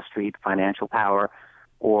it's Wall Street, financial power,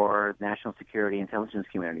 or national security, intelligence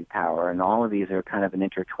community power. And all of these are kind of an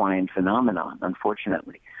intertwined phenomenon,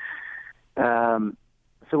 unfortunately. So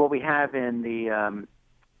what we have in the,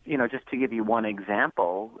 just to give you one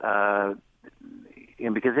example,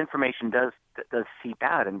 because information does seep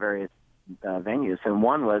out in various venues. And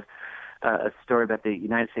one was a story about the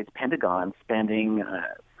United States Pentagon spending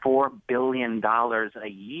 $4 billion a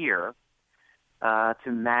year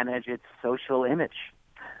to manage its social image,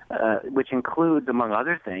 which includes, among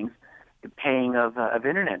other things, the paying of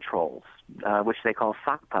internet trolls, which they call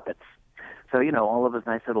sock puppets. So, all of those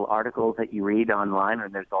nice little articles that you read online,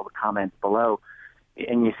 and there's all the comments below,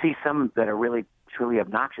 and you see some that are really, truly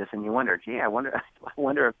obnoxious, and you wonder, I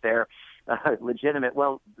wonder if they're legitimate.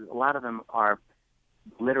 Well, a lot of them are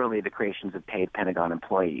literally the creations of paid Pentagon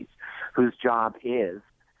employees whose job is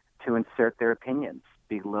to insert their opinions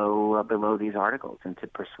below these articles and to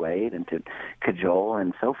persuade and to cajole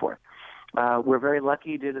and so forth. We're very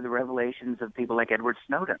lucky due to the revelations of people like Edward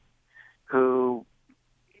Snowden, who,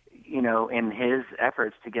 in his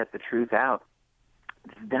efforts to get the truth out,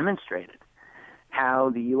 demonstrated how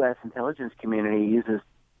the U.S. intelligence community uses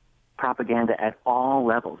propaganda at all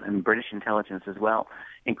levels, and British intelligence as well,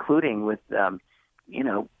 including with,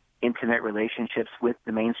 intimate relationships with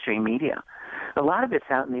the mainstream media. A lot of it's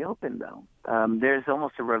out in the open, though. There's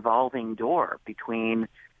almost a revolving door between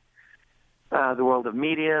the world of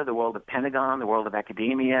media, the world of Pentagon, the world of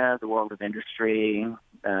academia, the world of industry.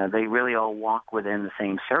 They really all walk within the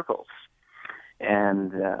same circles.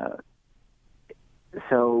 And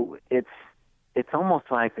so it's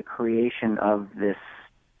almost like the creation of this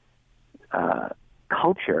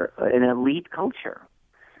culture, an elite culture,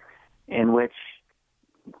 in which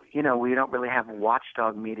we don't really have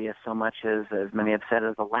watchdog media so much as many have said,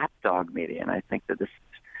 as a lapdog media. And I think that this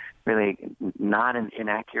is really not an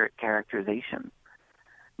inaccurate characterization.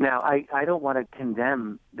 Now, I don't want to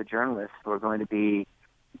condemn the journalists who are going to be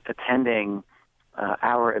attending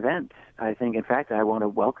our event. I think, in fact, I want to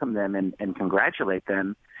welcome them and congratulate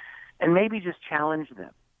them, and maybe just challenge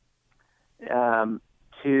them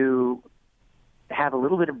to have a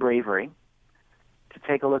little bit of bravery, to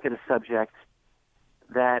take a look at a subject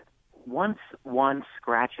that once one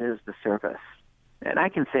scratches the surface, and I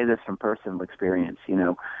can say this from personal experience,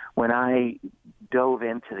 when I dove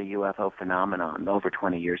into the UFO phenomenon over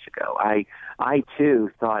 20 years ago, I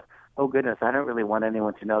too thought, oh goodness, I don't really want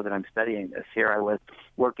anyone to know that I'm studying this. Here I was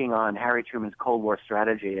working on Harry Truman's Cold War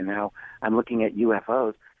strategy, and now I'm looking at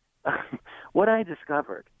UFOs. What I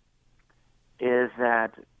discovered is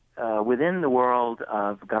that within the world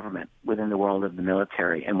of government, within the world of the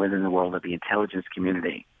military, and within the world of the intelligence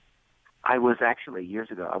community, I was actually,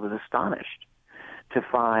 years ago, I was astonished to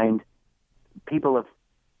find people of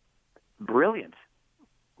brilliant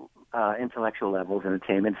intellectual levels and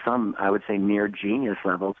attainment, some, I would say, near genius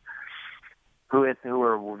levels, who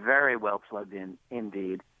were very well plugged in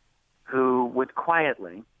indeed, who would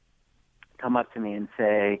quietly come up to me and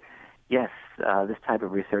say, yes, this type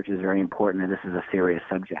of research is very important and this is a serious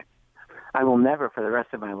subject. I will never, for the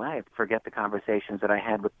rest of my life, forget the conversations that I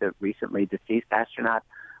had with the recently deceased astronaut,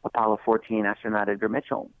 Apollo 14 astronaut Edgar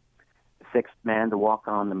Mitchell, the sixth man to walk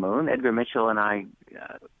on the moon. Edgar Mitchell and I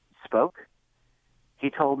spoke. He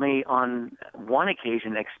told me on one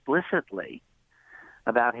occasion explicitly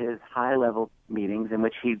about his high-level meetings in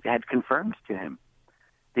which he had confirmed to him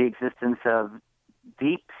the existence of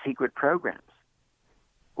deep secret programs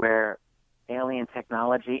where alien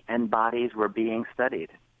technology and bodies were being studied.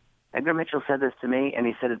 Edgar Mitchell said this to me, and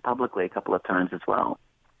he said it publicly a couple of times as well.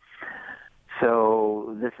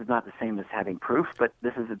 So this is not the same as having proof, but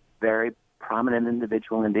this is a very prominent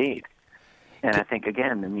individual indeed. And I think,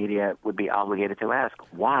 again, the media would be obligated to ask,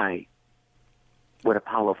 why would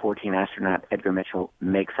Apollo 14 astronaut Edgar Mitchell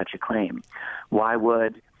make such a claim? Why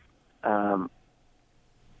would,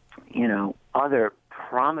 other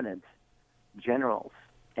prominent generals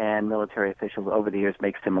and military officials over the years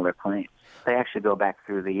make similar claims? They actually go back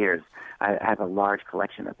through the years. I have a large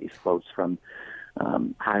collection of these quotes from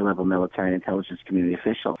high-level military and intelligence community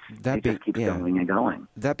officials. It just keeps going and going.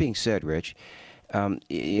 That being said, Rich,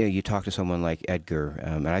 you talk to someone like Edgar,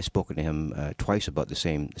 and I've spoken to him twice about the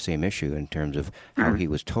same issue in terms of how he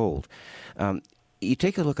was told. You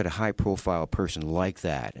take a look at a high-profile person like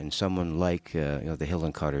that, and someone like the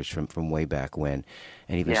Hillencutters from way back when,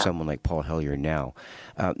 and even someone like Paul Hellyer now.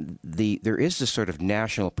 There is this sort of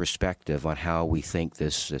national perspective on how we think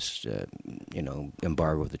this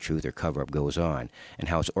embargo of the truth or cover-up goes on, and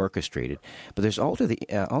how it's orchestrated. But there's also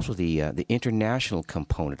the international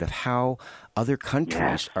component of how other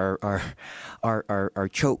countries are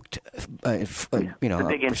choked. The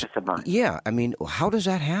big interest of mine. Yeah, I mean, how does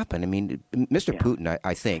that happen? I mean, Mr. Putin,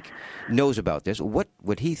 I think, knows about this. What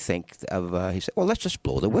would he think of? He said, "Well, let's just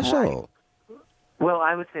blow the whistle." Right. Well,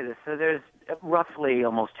 I would say this. So there's roughly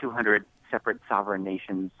almost 200 separate sovereign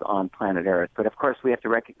nations on planet Earth, but of course we have to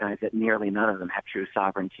recognize that nearly none of them have true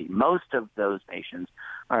sovereignty. Most of those nations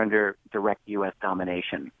are under direct U.S.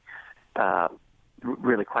 domination.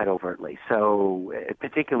 Really quite overtly. So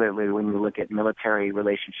particularly when you look at military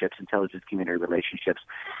relationships, intelligence community relationships,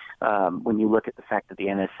 when you look at the fact that the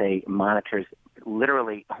NSA monitors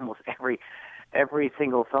literally almost every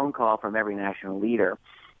single phone call from every national leader,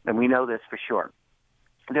 and we know this for sure.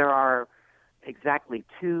 There are exactly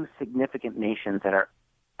two significant nations that are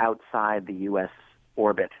outside the U.S.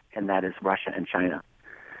 orbit, and that is Russia and China.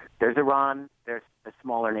 There's Iran, there's a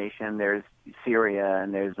smaller nation, there's Syria,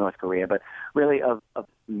 and there's North Korea. But really of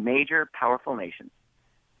major powerful nations,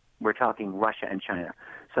 we're talking Russia and China.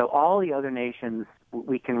 So all the other nations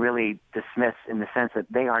we can really dismiss in the sense that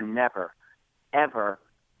they are never, ever,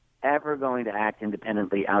 ever going to act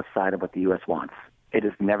independently outside of what the U.S. wants. It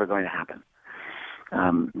is never going to happen.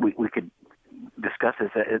 We could discuss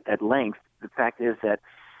this at length. The fact is that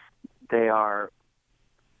they are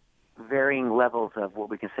varying levels of what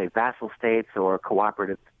we can say vassal states or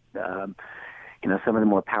cooperative. Some of the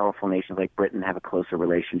more powerful nations like Britain have a closer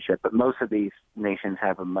relationship, but most of these nations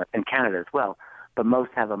have and Canada as well, but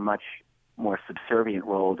most have a much more subservient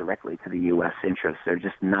role directly to the U.S. interests. They're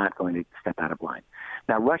just not going to step out of line.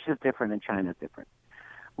 Now, Russia's different and China's different.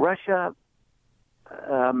 Russia,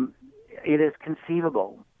 it is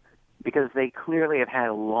conceivable because they clearly have had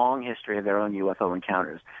a long history of their own UFO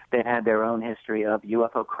encounters. They've had their own history of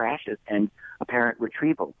UFO crashes and apparent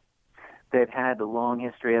retrieval. They've had a long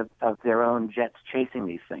history of their own jets chasing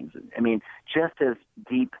these things. I mean, just as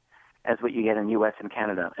deep as what you get in U.S. and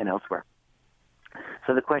Canada and elsewhere.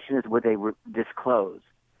 So the question is, would they disclose?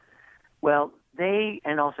 Well, they,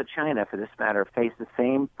 and also China for this matter, face the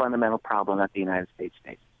same fundamental problem that the United States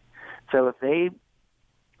faces. So if they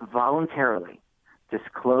voluntarily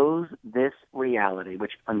disclose this reality,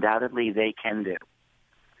 which undoubtedly they can do,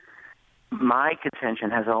 my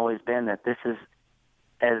contention has always been that this is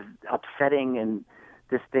as upsetting and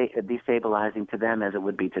destabilizing to them as it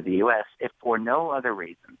would be to the U.S., if for no other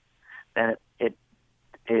reason than it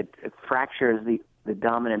fractures the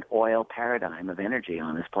dominant oil paradigm of energy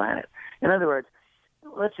on this planet. In other words,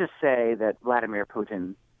 let's just say that Vladimir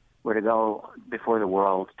Putin were to go before the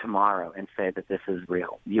world tomorrow and say that this is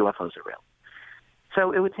real, UFOs are real.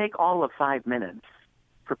 So it would take all of 5 minutes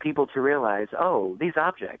for people to realize, oh, these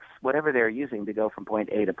objects, whatever they're using to go from point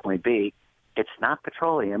A to point B, it's not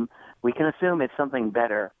petroleum. We can assume it's something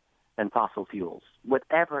better than fossil fuels.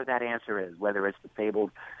 Whatever that answer is, whether it's the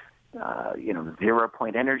fabled,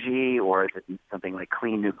 0-point energy, or is it something like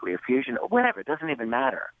clean nuclear fusion, or whatever, it doesn't even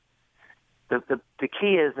matter. The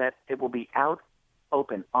key is that it will be out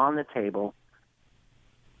open on the table,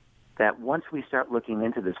 that once we start looking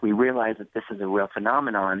into this, we realize that this is a real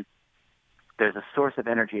phenomenon. There's a source of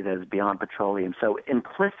energy that is beyond petroleum. So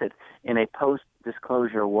implicit in a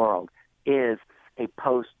post-disclosure world is a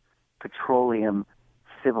post-petroleum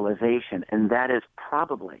civilization, and that is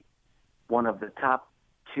probably one of the top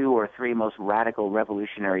 2 or 3 most radical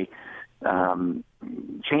revolutionary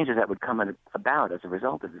changes that would come about as a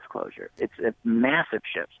result of disclosure. It's a massive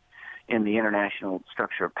shift in the international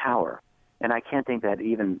structure of power, and I can't think that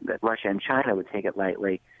even that Russia and China would take it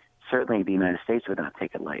lightly certainly the United States would not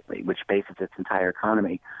take it lightly, which bases its entire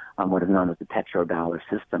economy on what is known as the petrodollar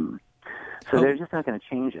system. So they're just not going to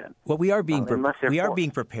change it. Well, we are being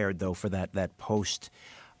being prepared, though, for that post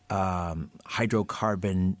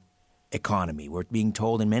hydrocarbon economy. We're being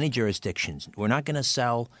told in many jurisdictions we're not going to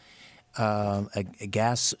sell a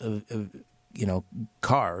gas,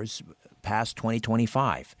 cars past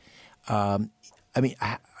 2025. I mean,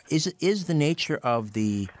 is the nature of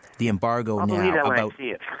the embargo I'll now believe that when about? I see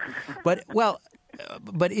it.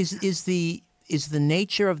 but is the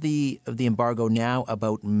nature of the embargo now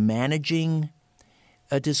about managing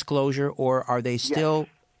a disclosure, or are they still?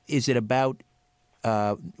 Yes. Is it about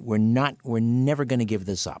we're never going to give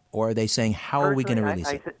this up, or are they saying how are we going to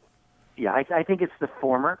release it? I think it's the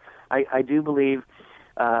former. I do believe.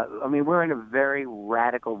 We're in a very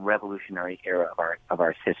radical, revolutionary era of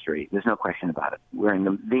our history. There's no question about it. We're in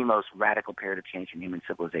the most radical period of change in human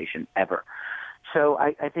civilization ever. So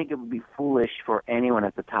I think it would be foolish for anyone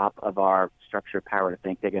at the top of our structure of power to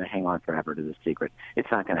think they're going to hang on forever to the secret.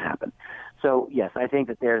 It's not going to happen. So, yes, I think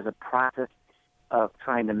that there's a process of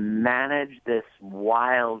trying to manage this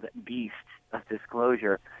wild beast of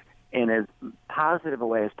disclosure in as positive a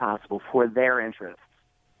way as possible for their interests.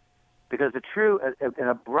 Because an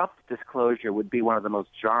abrupt disclosure would be one of the most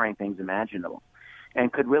jarring things imaginable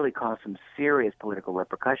and could really cause some serious political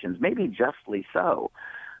repercussions, maybe justly so.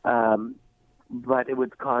 But it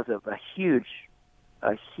would cause a huge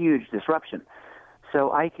disruption.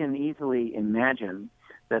 So I can easily imagine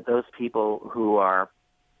that those people who are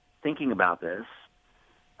thinking about this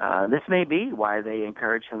may be why they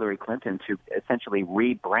encourage Hillary Clinton to essentially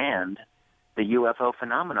rebrand the UFO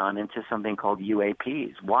phenomenon into something called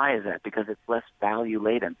UAPs. Why is that? Because it's less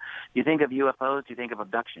value-laden. You think of UFOs, you think of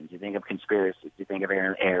abductions, you think of conspiracies, you think of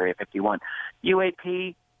Area 51.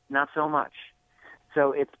 UAP, not so much.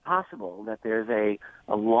 So it's possible that there's a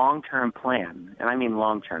long-term plan, and I mean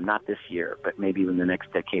long-term, not this year, but maybe in the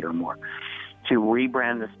next decade or more, to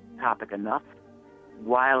rebrand this topic enough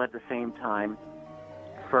while at the same time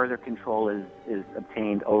further control is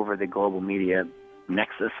obtained over the global media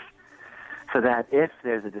nexus, so that if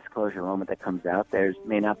there's a disclosure moment that comes out, there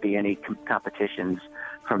may not be any competitions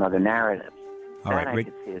from other narratives. I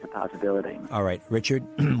could see as a possibility. All right, Richard,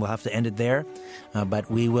 we'll have to end it there,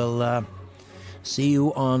 but we will see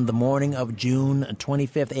you on the morning of June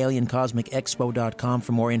 25th, aliencosmicexpo.com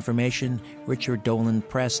for more information,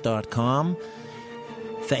 richarddolanpress.com.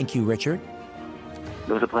 Thank you, Richard.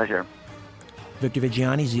 It was a pleasure. Victor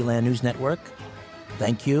Viggiani, Zealand News Network,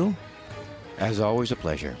 thank you. As always, a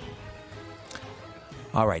pleasure.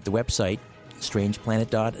 All right, the website,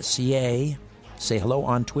 strangeplanet.ca. Say hello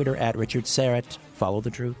on Twitter at Richard Serrett. Follow the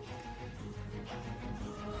truth.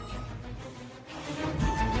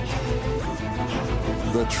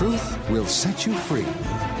 The truth will set you free,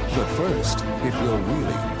 but first, it will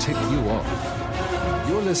really tick you off.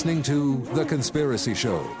 You're listening to The Conspiracy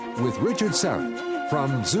Show with Richard Serrett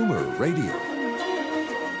from Zoomer Radio.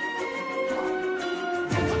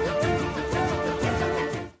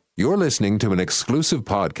 You're listening to an exclusive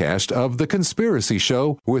podcast of The Conspiracy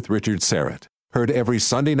Show with Richard Serrett. Heard every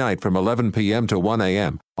Sunday night from 11 p.m. to 1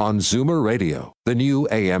 a.m. on Zoomer Radio, the new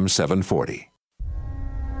AM 740.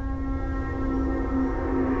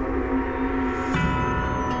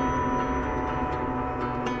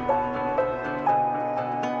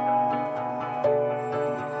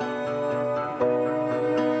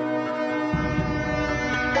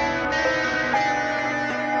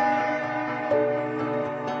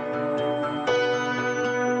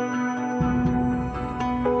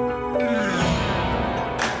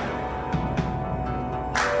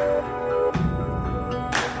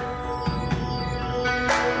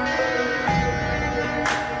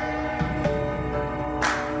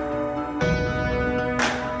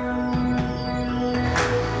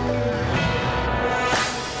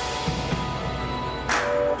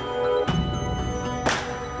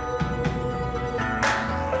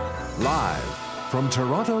 From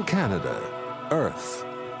Toronto, Canada, Earth,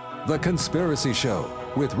 The Conspiracy Show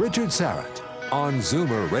with Richard Serrett on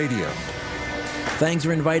Zoomer Radio. Thanks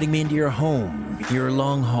for inviting me into your home, your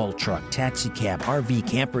long-haul truck, taxi cab, RV,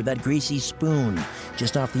 camper, that greasy spoon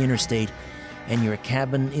just off the interstate, and your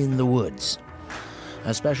cabin in the woods.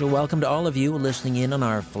 A special welcome to all of you listening in on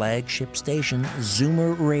our flagship station,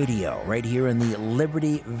 Zoomer Radio, right here in the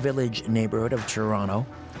Liberty Village neighborhood of Toronto.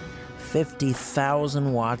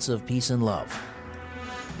 50,000 watts of peace and love.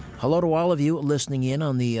 Hello to all of you listening in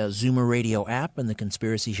on the Zoomer Radio app and the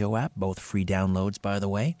Conspiracy Show app, both free downloads, by the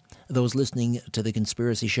way. Those listening to the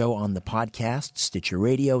Conspiracy Show on the podcast, Stitcher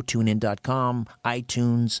Radio, TuneIn.com,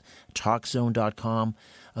 iTunes, TalkZone.com.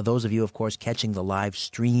 Those of you, of course, catching the live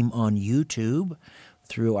stream on YouTube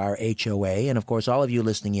through our HOA, and, of course, all of you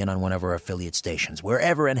listening in on one of our affiliate stations.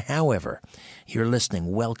 Wherever and however you're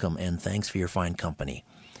listening, welcome and thanks for your fine company.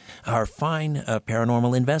 Our fine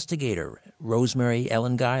paranormal investigator, Rosemary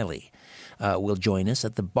Ellen Guiley, will join us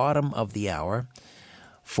at the bottom of the hour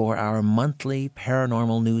for our monthly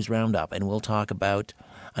Paranormal News Roundup, and we'll talk about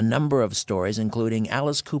a number of stories, including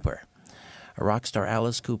Alice Cooper, rock star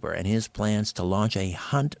Alice Cooper, and his plans to launch a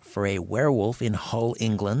hunt for a werewolf in Hull,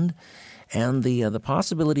 England, and the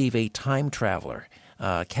possibility of a time traveler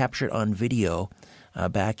captured on video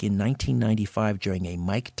back in 1995 during a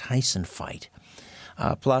Mike Tyson fight,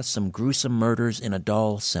 plus some gruesome murders in a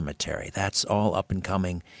doll cemetery. That's all up and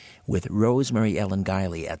coming with Rosemary Ellen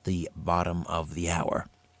Guiley at the bottom of the hour.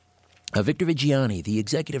 Victor Viggiani, the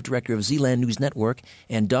executive director of Zealand News Network,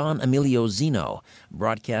 and Don Emilio Zeno,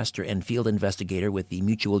 broadcaster and field investigator with the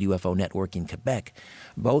Mutual UFO Network in Quebec,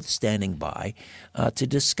 both standing by to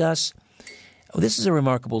discuss. This is a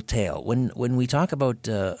remarkable tale. When we talk about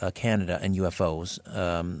Canada and UFOs,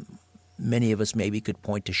 many of us maybe could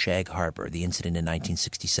point to Shag Harbor, the incident in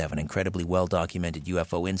 1967, incredibly well-documented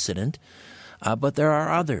UFO incident. But there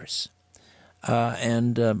are others,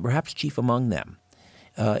 and perhaps chief among them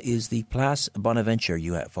is the Place Bonaventure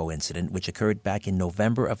UFO incident, which occurred back in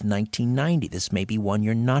November of 1990. This may be one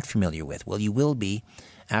you're not familiar with. Well, you will be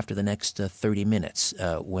after the next 30 minutes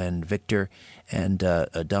when Victor and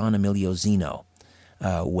Don Emilio Zeno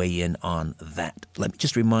weigh in on that. Let me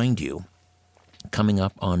just remind you, coming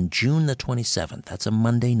up on June the 27th, that's a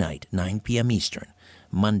Monday night, 9 p.m. Eastern,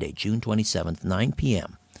 Monday, June 27th, 9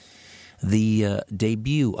 p.m., the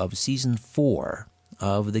debut of Season 4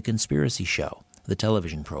 of The Conspiracy Show, the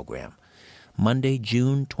television program. Monday,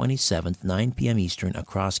 June 27th, 9 p.m. Eastern,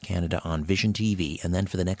 across Canada on Vision TV, and then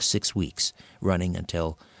for the next 6 weeks, running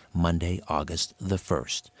until Monday, August the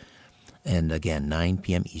 1st. And again, 9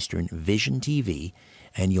 p.m. Eastern, Vision TV,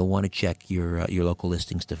 and you'll want to check your local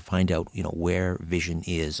listings to find out, where Vision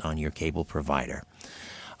is on your cable provider.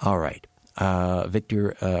 All right.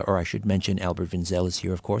 Victor, or I should mention Albert Vinzel is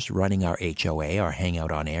here, of course, running our HOA, our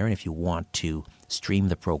Hangout on Air. And if you want to stream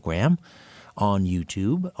the program on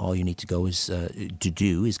YouTube, all you need to go is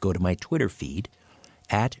go to my Twitter feed,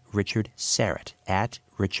 at Richard Syrett,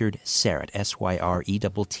 SYRETT.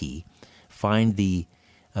 Find the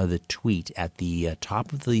tweet at the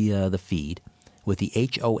top of the feed with the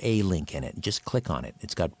HOA link in it. Just click on it.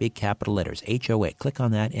 It's got big capital letters, HOA. Click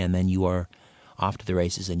on that, and then you are off to the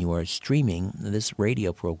races, and you are streaming this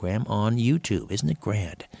radio program on YouTube. Isn't it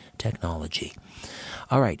grand? Technology.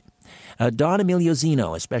 All right. Don Emilio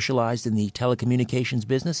Zeno is specialized in the telecommunications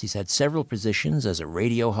business. He's had several positions as a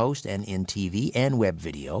radio host and in TV and web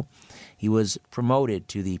video. He was promoted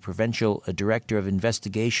to the Provincial Director of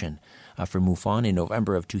Investigation for MUFON in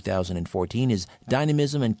November of 2014. His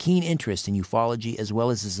dynamism and keen interest in ufology, as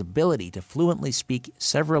well as his ability to fluently speak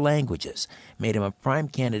several languages, made him a prime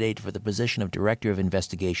candidate for the position of Director of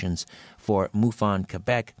Investigations for MUFON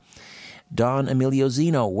Quebec. Don Emilio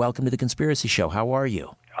Zeno, welcome to The Conspiracy Show. How are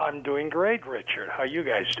you? I'm doing great, Richard. How are you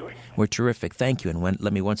guys doing? We're terrific. Thank you. And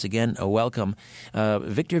let me once again welcome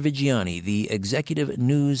Victor Viggiani, the executive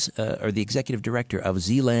news or the executive director of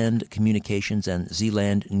Zealand Communications and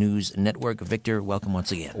Zealand News Network. Victor, welcome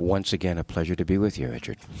once again. Once again, a pleasure to be with you,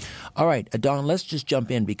 Richard. All right, Don, let's just jump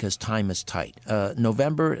in because time is tight.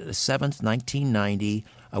 November 7th, 1990,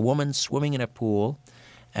 a woman swimming in a pool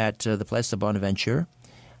at the Place de Bonaventure.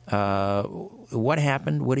 What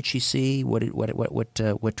happened? What did she see?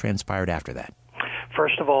 What transpired after that?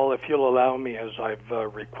 First of all, if you'll allow me, as I've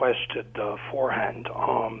requested beforehand,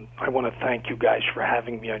 I want to thank you guys for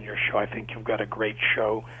having me on your show. I think you've got a great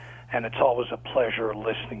show, and it's always a pleasure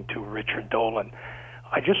listening to Richard Dolan.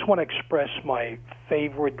 I just want to express my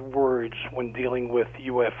favorite words when dealing with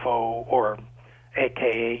UFO, or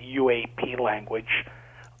AKA UAP language.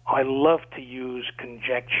 I love to use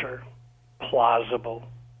conjecture, plausible.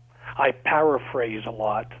 I paraphrase a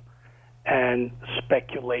lot, and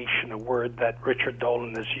speculation, a word that Richard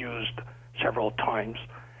Dolan has used several times.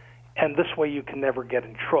 And this way you can never get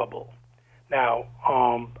in trouble. Now,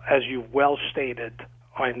 as you've well stated,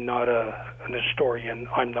 I'm not an historian.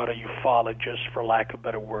 I'm not a ufologist, for lack of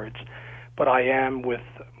better words. But I am with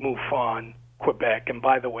MUFON Quebec. And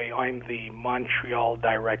by the way, I'm the Montreal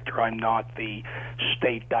director. I'm not the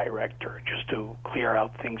state director, just to clear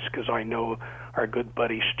out things, because I know our good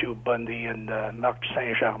buddy Stu Bundy and Marc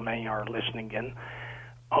Saint-Germain are listening in.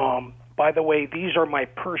 By the way, these are my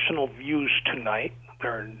personal views tonight.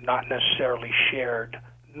 They're not necessarily shared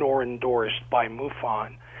nor endorsed by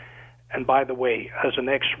MUFON. And by the way, as an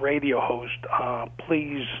ex-radio host,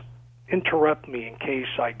 please interrupt me in case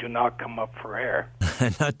I do not come up for air.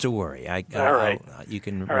 Not to worry. All right. You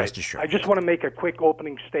can All rest right. assured. I just want to make a quick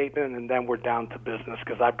opening statement, and then we're down to business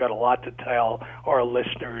because I've got a lot to tell our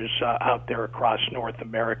listeners out there across North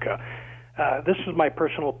America. This is my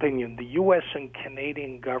personal opinion. The U.S. and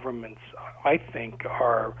Canadian governments, I think,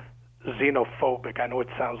 are xenophobic. I know it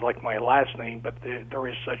sounds like my last name, but there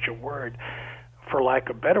is such a word, for lack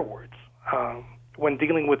of better words. When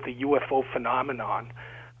dealing with the UFO phenomenon,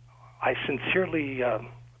 I sincerely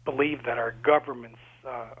believe that our governments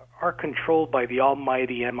are controlled by the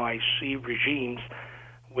almighty MIC regimes,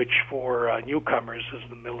 which for newcomers is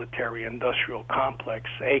the military-industrial complex,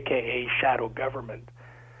 a.k.a. shadow government.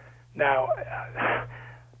 Now,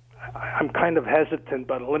 I'm kind of hesitant,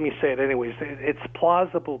 but let me say it anyways. It's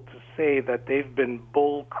plausible to say that they've been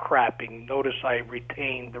bull-crapping. Notice I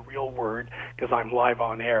retained the real word because I'm live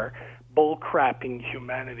on air. Bull-crapping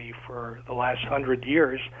humanity for the last 100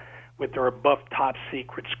 years with their above top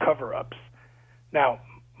secrets cover-ups. Now,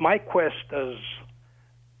 my quest as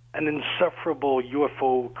an insufferable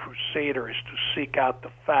UFO crusader is to seek out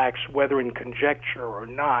the facts, whether in conjecture or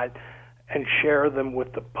not, and share them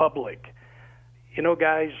with the public. You know,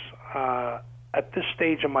 guys, at this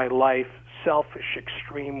stage of my life, selfish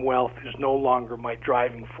extreme wealth is no longer my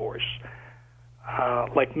driving force.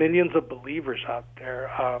 Like millions of believers out there,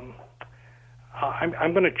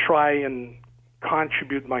 I'm going to try and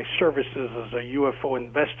contribute my services as a UFO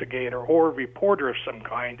investigator or reporter of some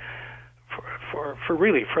kind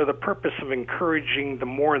for the purpose of encouraging the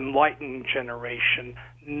more enlightened generation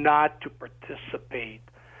not to participate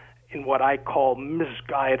in what I call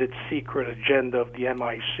misguided secret agenda of the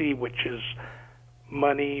MIC, which is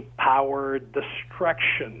money, power,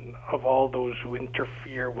 destruction of all those who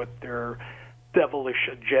interfere with their devilish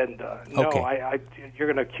agenda. Okay. No, you're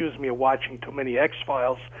going to accuse me of watching too many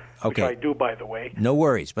X-Files, which I do, by the way. No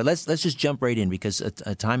worries, but let's just jump right in because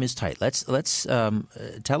time is tight. Let's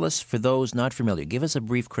tell us, for those not familiar, give us a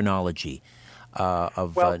brief chronology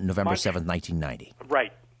of November 7th, 1990.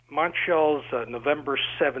 Right. Montreal's November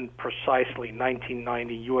 7th, precisely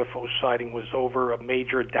 1990, UFO sighting was over a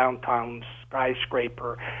major downtown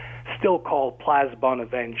skyscraper, still called Place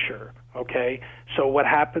Bonaventure. Okay, so what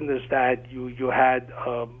happened is that you had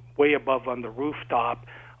way above on the rooftop,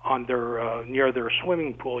 on their near their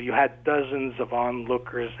swimming pool, you had dozens of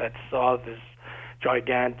onlookers that saw this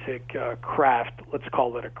gigantic craft. Let's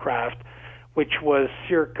call it a craft, which was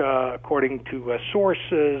circa, according to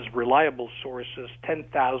sources, reliable sources,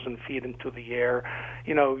 10,000 feet into the air.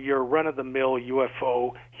 You know, your run-of-the-mill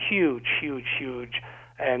UFO, huge,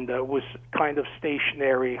 and was kind of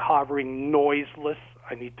stationary, hovering, noiseless.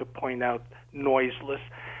 I need to point out noiseless.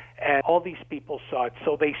 And all these people saw it.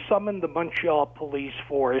 So they summoned the Montreal police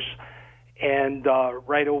force, and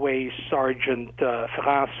right away Sergeant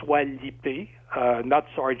François Lippé, not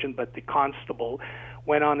sergeant but the constable,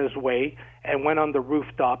 went on his way and went on the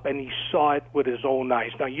rooftop, and he saw it with his own eyes.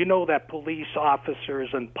 Now, you know that police officers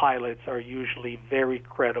and pilots are usually very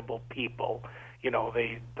credible people. You know,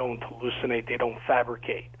 they don't hallucinate, they don't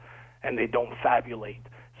fabricate, and they don't fabulate.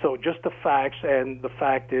 So just the facts, and the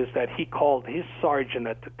fact is that he called his sergeant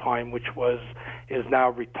at the time, which is now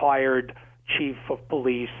retired chief of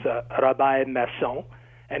police, Robert Masson,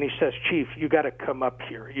 and he says, Chief, you got to come up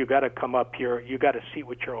here. You got to see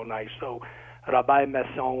with your own eyes. So Robert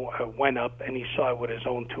Masson went up, and he saw it with his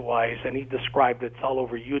own two eyes, and he described it. It's all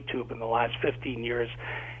over YouTube in the last 15 years.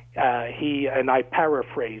 And I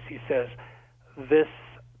paraphrase, he says, this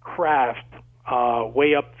craft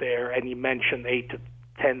way up there, and he mentioned 8 to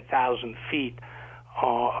 10,000 feet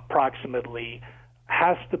approximately,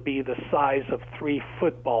 has to be the size of 3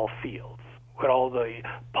 football fields with all the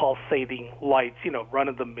pulsating lights, you know,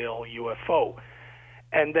 run-of-the-mill UFO.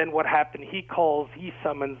 And then what happened, he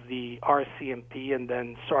summons the RCMP, and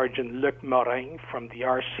then Sergeant Luc Morin from the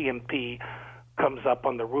RCMP comes up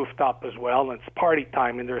on the rooftop as well, and it's party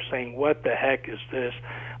time, and they're saying, what the heck is this,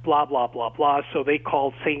 blah, blah, blah, blah. So they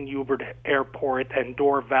called St. Hubert Airport and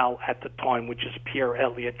Dorval at the time, which is Pierre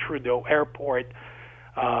Elliott Trudeau Airport,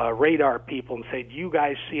 radar people, and said, do you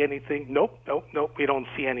guys see anything? Nope, we don't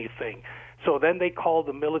see anything. So then they called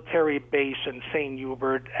the military base in St.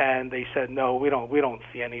 Hubert, and they said, no, we don't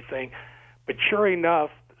see anything. But sure enough,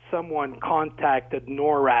 someone contacted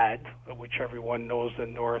NORAD, which everyone knows, the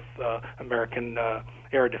North American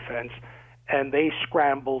Air Defense, and they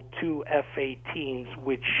scrambled 2 F-18s,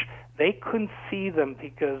 which they couldn't see them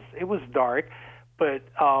because it was dark, but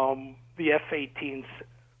the F-18s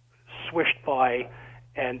swished by,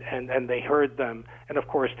 and they heard them. And, of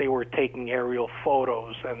course, they were taking aerial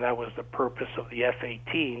photos, and that was the purpose of the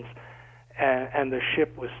F-18s. And the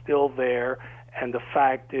ship was still there, And the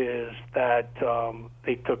fact is that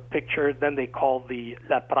they took pictures. Then they called the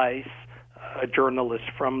La Presse, a journalist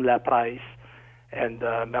from La Presse, and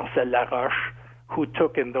Marcel Laroche, who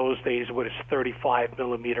took in those days with his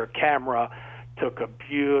 35-millimeter camera, took a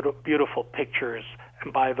beautiful pictures.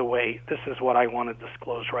 And by the way, this is what I want to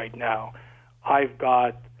disclose right now. I've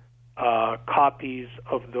got copies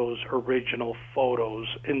of those original photos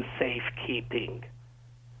in safekeeping.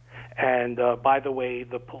 And by the way,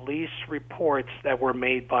 the police reports that were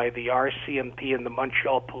made by the RCMP and the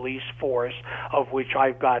Montreal Police Force, of which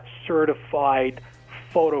I've got certified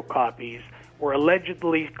photocopies, were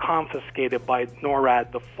allegedly confiscated by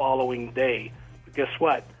NORAD the following day. But guess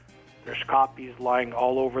what? There's copies lying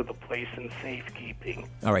all over the place in safekeeping.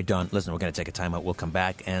 All right, Don, listen, we're going to take a timeout. We'll come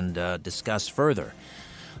back and discuss further.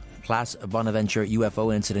 Place Bonaventure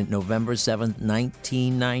UFO incident, November 7th,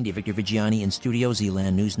 1990. Victor Viggiani in studio,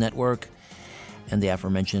 Zealand News Network, and the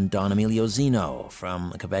aforementioned Don Emilio Zeno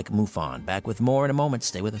from Quebec MUFON. Back with more in a moment.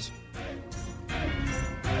 Stay with us.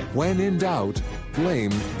 When in doubt,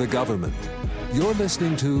 blame the government. You're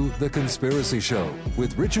listening to The Conspiracy Show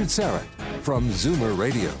with Richard Serrett from Zoomer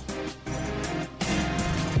Radio.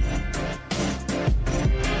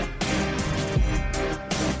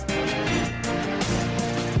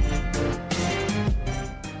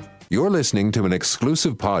 You're listening to an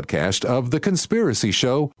exclusive podcast of The Conspiracy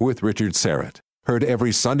Show with Richard Serrett. Heard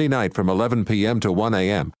every Sunday night from 11 p.m. to 1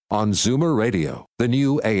 a.m. on Zoomer Radio, the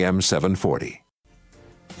new AM 740.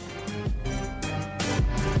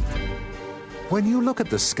 When you look at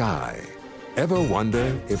the sky, ever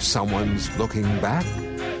wonder if someone's looking back?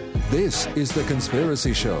 This is The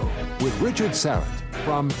Conspiracy Show with Richard Serrett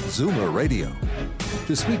from Zoomer Radio.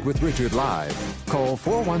 To speak with Richard live, call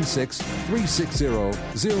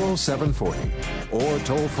 416-360-0740 or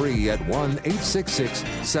toll free at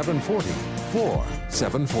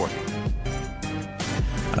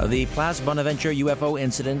 1-866-740-4740. The Place Bonaventure UFO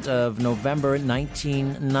incident of November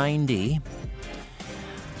 1990.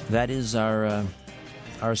 That is our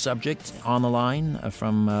subject. On the line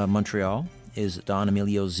from Montreal is Don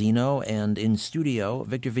Emilio Zeno, and in studio,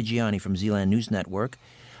 Victor Viggiani from Zealand News Network.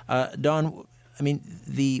 Don, I mean,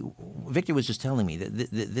 Victor was just telling me that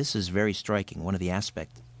this is very striking. One of the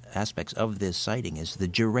aspects of this sighting is the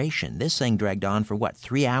duration. This thing dragged on for what,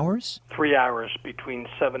 3 hours? 3 hours between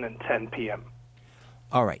 7 and 10 p.m.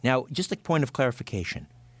 All right. Now, just a point of clarification.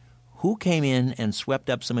 Who came in and swept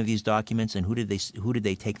up some of these documents, and who did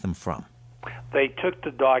they take them from? They took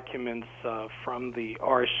the documents from the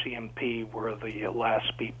RCMP, were the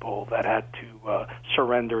last people that had to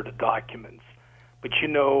surrender the documents. But you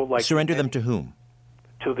know, like... Surrender them to whom?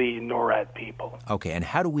 To the NORAD people. Okay, and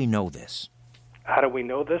how do we know this? How do we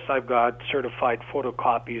know this? I've got certified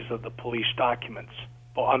photocopies of the police documents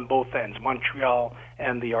on both ends, Montreal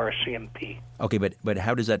and the RCMP. Okay, but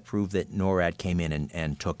how does that prove that NORAD came in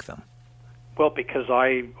and took them? Well, because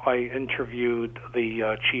I interviewed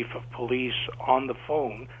the chief of police on the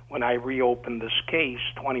phone when I reopened this case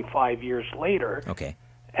 25 years later. Okay.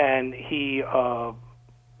 And he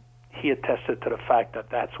attested to the fact that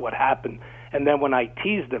that's what happened. And then when I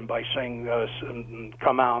teased him by saying,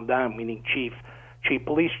 commandant, meaning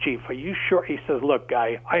police chief, are you sure? He says, look,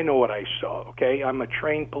 guy, I know what I saw, okay? I'm a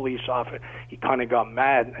trained police officer. He kind of got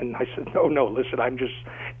mad, and I said, no, listen, I'm just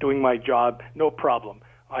doing my job, no problem.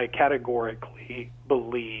 I categorically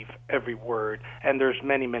believe every word, and there's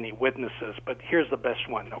many, many witnesses, but here's the best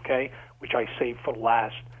one, okay, which I saved for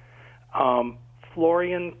last.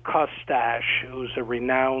 Florian Costache, who's a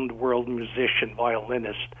renowned world musician,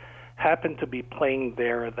 violinist, happened to be playing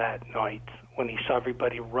there that night when he saw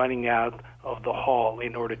everybody running out of the hall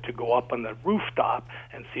in order to go up on the rooftop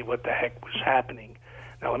and see what the heck was happening.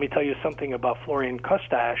 Now, let me tell you something about Florian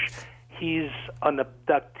Costache. He's an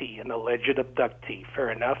abductee, an alleged abductee, fair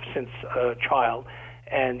enough, since a child,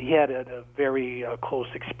 and he had a very close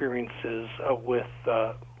experiences with,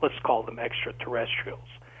 let's call them extraterrestrials.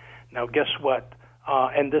 Now, guess what?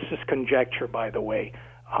 And this is conjecture, by the way.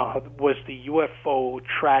 Was the UFO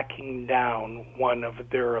tracking down one of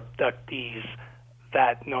their abductees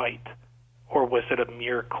that night, or was it a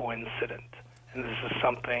mere coincidence? And this is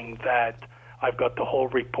something that I've got the whole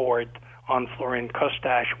report on Florian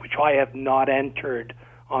Costache, which I have not entered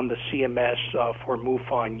on the CMS for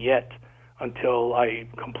MUFON yet until I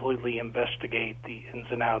completely investigate the ins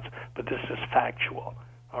and outs, but this is factual,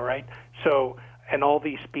 all right? So, and all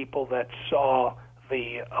these people that saw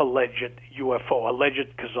the alleged UFO,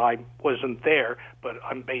 alleged because I wasn't there, but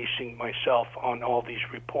I'm basing myself on all these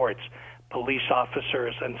reports. police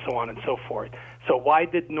officers, and so on and so forth. So why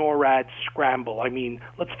did NORAD scramble? I mean,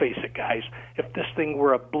 let's face it, guys. If this thing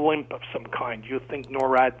were a blimp of some kind, you think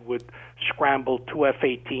NORAD would scramble two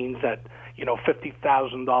F-18s at,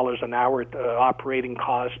 $50,000 an hour operating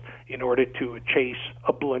cost in order to chase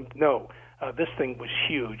a blimp? No. This thing was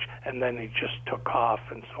huge, and then it just took off,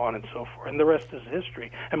 and so on and so forth. And the rest is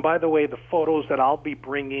history. And by the way, the photos that I'll be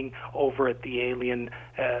bringing over at the Alien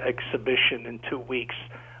exhibition in 2 weeks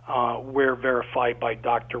were verified by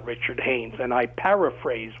Dr. Richard Haynes. And I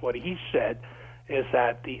paraphrase what he said, is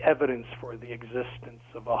that the evidence for the existence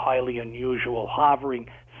of a highly unusual, hovering,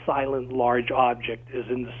 silent, large object is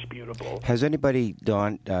indisputable. Has anybody,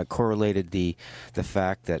 Don, correlated the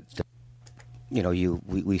fact that,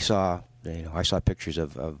 we saw... I saw pictures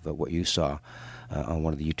of what you saw on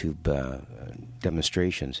one of the YouTube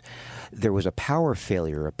demonstrations. There was a power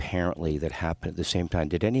failure, apparently, that happened at the same time.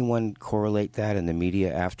 Did anyone correlate that in the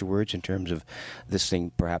media afterwards in terms of this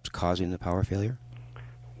thing perhaps causing the power failure?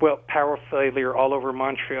 Well, power failure all over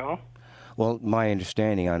Montreal? Well, my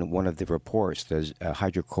understanding on one of the reports,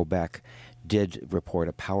 Hydro-Quebec did report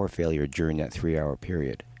a power failure during that 3-hour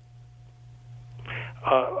period.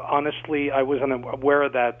 Honestly, I wasn't aware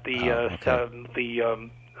that the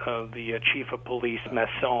chief of police,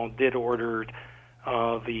 Masson, did order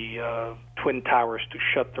the Twin Towers to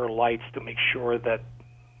shut their lights to make sure that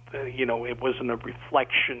it wasn't a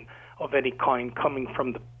reflection of any kind coming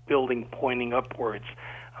from the building pointing upwards.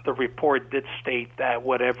 The report did state that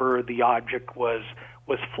whatever the object was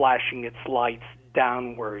flashing its lights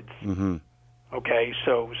downwards. Mm-hmm. Okay,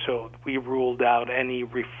 so we ruled out any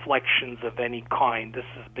reflections of any kind. This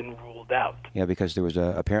has been ruled out. Yeah, because there was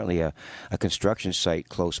apparently a construction site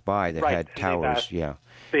close by that had towers.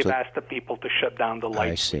 They've asked the people to shut down the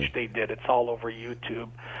lights, which they did. It's all over YouTube.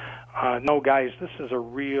 No, guys, this is a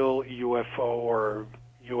real UFO or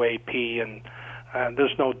UAP, and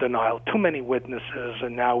there's no denial. Too many witnesses,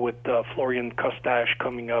 and now with Florian Costache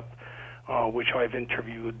coming up, which I've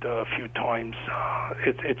interviewed a few times,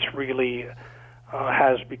 it's really...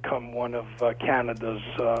 has become one of Canada's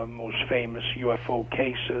most famous UFO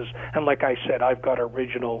cases. And like I said, I've got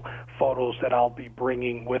original photos that I'll be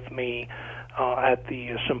bringing with me at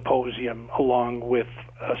the symposium, along with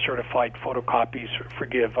certified photocopies,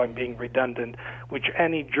 forgive, I'm being redundant, which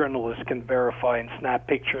any journalist can verify and snap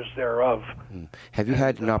pictures thereof. Have you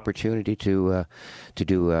had an opportunity to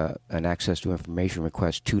do an access to information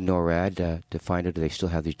request to NORAD to find out do they still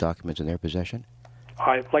have these documents in their possession?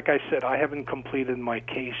 Like I said, I haven't completed my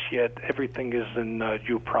case yet. Everything is in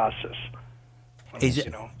due process.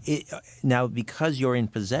 Now, because you're in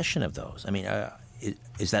possession of those, I mean,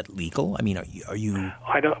 is that legal? I mean, are you?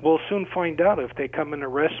 We'll soon find out. If they come and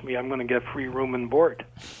arrest me, I'm going to get free room and board.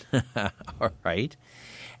 All right.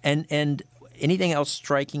 And anything else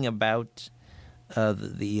striking about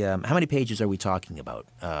the how many pages are we talking about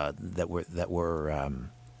that were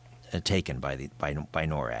taken by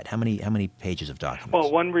NORAD? How many pages of documents? Well,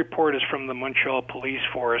 one report is from the Montreal Police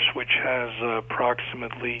Force, which has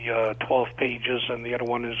approximately 12 pages, and the other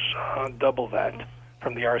one is double that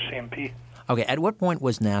from the RCMP. Okay. At what point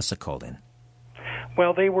was NASA called in?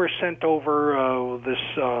 Well, they were sent over. This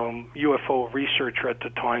UFO researcher at the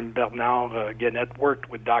time, Bernard Guénette, worked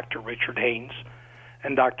with Dr. Richard Haynes,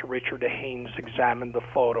 and Dr. Richard Haynes examined the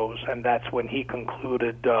photos, and that's when he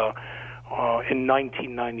concluded in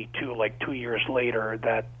 1992, like 2 years later,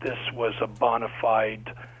 that this was a bona fide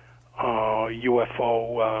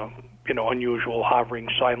UFO, unusual, hovering,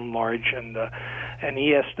 silent, large, and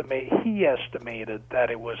he estimated that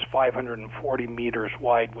it was 540 meters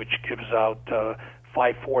wide, which gives out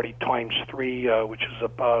 540 times 3, which is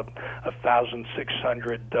about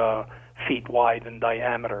 1,600 feet wide in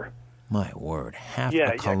diameter. My word, half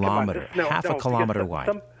a kilometer, half a kilometer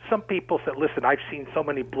wide. Some people said, listen, I've seen so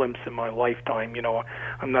many blimps in my lifetime.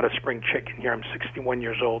 I'm not a spring chicken here. I'm 61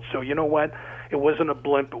 years old. So you know what? It wasn't a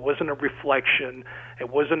blimp. It wasn't a reflection. It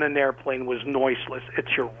wasn't an airplane. It was noiseless. It's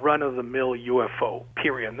your run-of-the-mill UFO,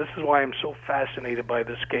 period. And this is why I'm so fascinated by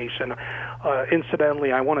this case. And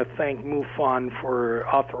incidentally, I want to thank MUFON for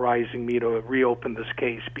authorizing me to reopen this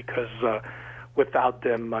case, because without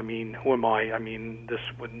them, I mean, who am I? I mean, this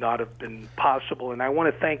would not have been possible. And I want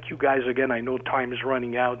to thank you guys again. I know time is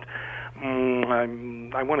running out.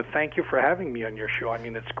 I want to thank you for having me on your show. I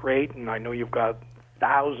mean, it's great, and I know you've got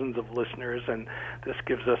thousands of listeners, and this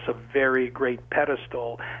gives us a very great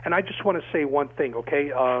pedestal. And I just want to say one thing,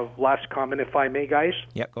 okay? Last comment, if I may, guys?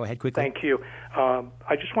 Yep, go ahead quickly. Thank you.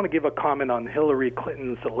 I just want to give a comment on Hillary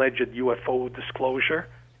Clinton's alleged UFO disclosure.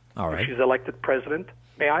 All right. If she's elected president.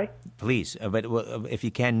 May I? Please, but if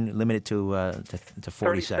you can, limit it to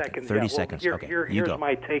 40 seconds. 30 seconds. Okay, here's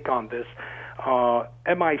my take on this.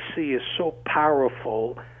 MIC is so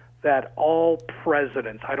powerful that all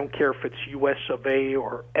presidents, I don't care if it's U.S. of A.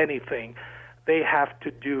 or anything, they have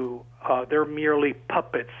to do, they're merely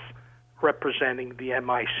puppets representing the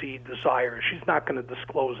MIC desire. She's not going to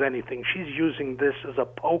disclose anything. She's using this as a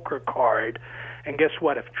poker card. And guess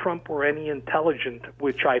what? If Trump were any intelligent,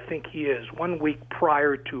 which I think he is, 1 week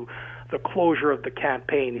prior to the closure of the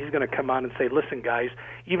campaign, he's going to come out and say, listen, guys,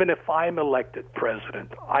 even if I'm elected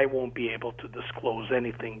president, I won't be able to disclose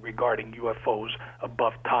anything regarding UFOs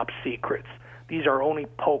above top secrets. These are only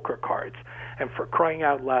poker cards. And for crying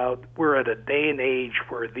out loud, we're at a day and age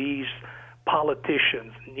where these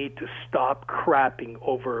politicians need to stop crapping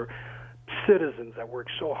over citizens that work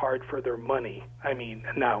so hard for their money. I mean,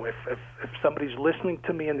 now, if somebody's listening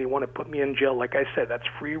to me and they want to put me in jail, like I said, that's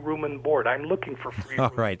free room and board. I'm looking for free room.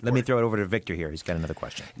 All right, let me throw it over to Victor here. He's got another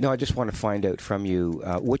question. No, I just want to find out from you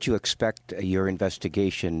what you expect your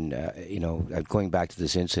investigation, going back to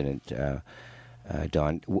this incident,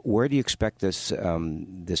 Don, where do you expect this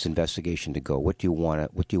investigation to go? What do you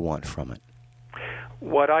want from it?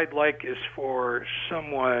 What I'd like is for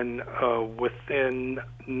someone within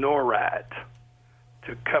NORAD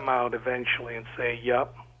to come out eventually and say,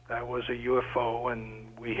 yep, that was a UFO and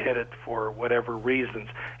we hit it for whatever reasons.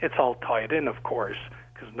 It's all tied in, of course,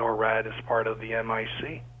 because NORAD is part of the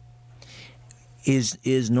MIC. Is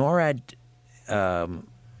NORAD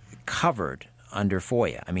covered under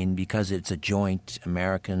FOIA? I mean, because it's a joint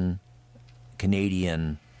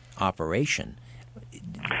American-Canadian operation.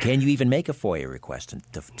 Can you even make a FOIA request to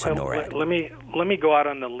NORAD? Let me go out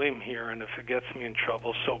on the limb here, and if it gets me in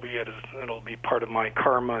trouble, so be it. It'll be part of my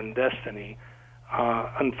karma and destiny.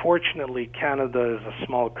 Unfortunately, Canada is a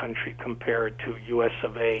small country compared to U.S.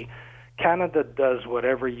 of A. Canada does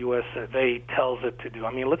whatever U.S. of A tells it to do.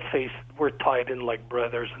 I mean, let's face it, we're tied in like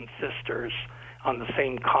brothers and sisters on the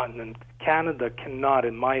same continent. Canada cannot,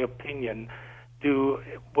 in my opinion, do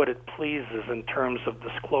what it pleases in terms of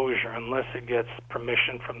disclosure unless it gets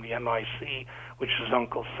permission from the MIC, which is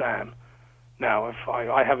Uncle Sam. Now, if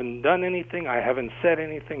I haven't done anything, I haven't said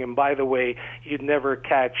anything, and by the way, you'd never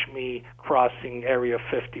catch me crossing Area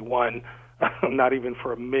 51, not even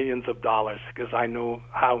for millions of dollars, because I know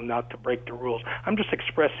how not to break the rules. I'm just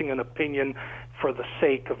expressing an opinion for the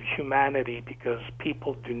sake of humanity, because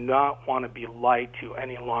people do not want to be lied to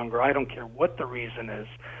any longer. I don't care what the reason is.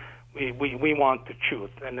 We want the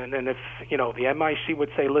truth. And if, the MIC would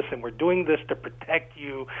say, listen, we're doing this to protect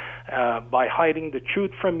you by hiding the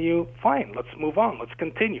truth from you, fine, let's move on. Let's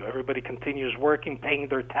continue. Everybody continues working, paying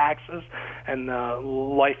their taxes, and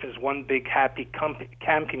life is one big happy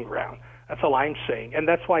camping ground. That's all I'm saying. And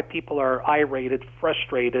that's why people are irate,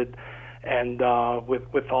 frustrated, and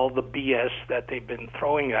with all the BS that they've been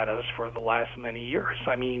throwing at us for the last many years.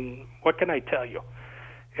 I mean, what can I tell you?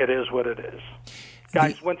 It is what it is.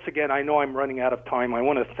 Guys, once again, I know I'm running out of time. I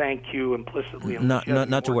want to thank you implicitly.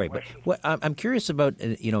 Not to worry, but I'm curious about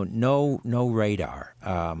no radar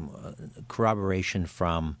corroboration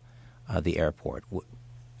from the airport.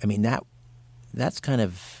 I mean that's kind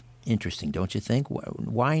of interesting, don't you think?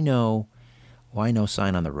 Why no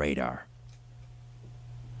sign on the radar?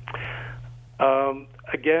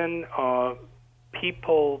 Again.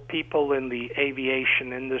 People in the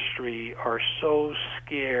aviation industry are so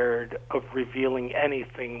scared of revealing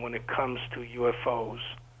anything when it comes to UFOs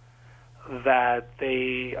that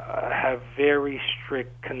they have very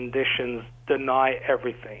strict conditions, deny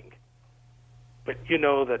everything. But you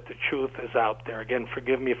know that the truth is out there. Again,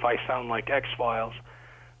 forgive me if I sound like X-Files,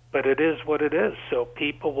 but it is what it is. So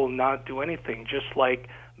people will not do anything, just like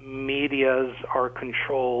medias are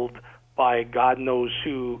controlled by God knows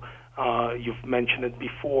who. You've mentioned it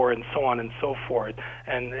before, and so on and so forth.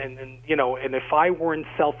 And if I weren't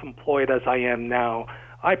self-employed as I am now,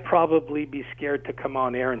 I'd probably be scared to come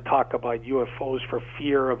on air and talk about UFOs for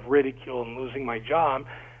fear of ridicule and losing my job.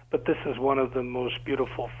 But this is one of the most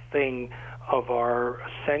beautiful thing of our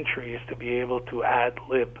century, is to be able to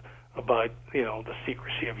ad-lib about the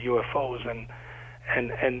secrecy of UFOs,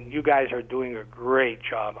 and you guys are doing a great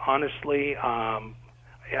job. Honestly,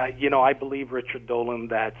 I believe, Richard Dolan,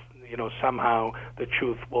 that somehow the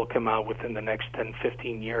truth will come out within the next 10,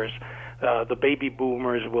 15 years. The baby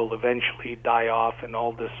boomers will eventually die off, and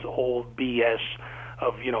all this old BS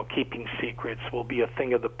of, keeping secrets will be a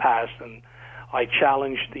thing of the past. And I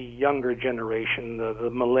challenge the younger generation, the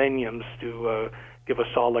millenniums, to give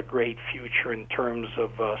us all a great future in terms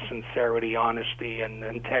of sincerity, honesty, and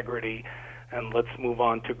integrity. and let's move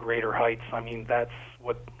on to greater heights. I mean, that's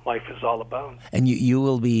what life is all about. And you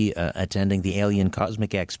will be attending the Alien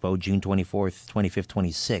Cosmic Expo June 24th, 25th,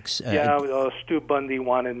 26th. Stu Bundy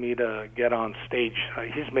wanted me to get on stage.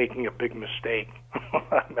 He's making a big mistake.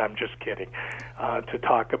 I'm just kidding. To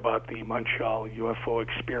talk about the Montreal UFO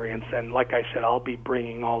experience. And like I said, I'll be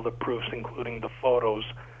bringing all the proofs, including the photos,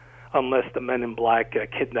 unless the men in black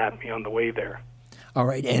kidnap me on the way there. All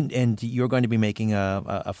right, and you're going to be making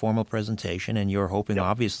a formal presentation, and you're hoping,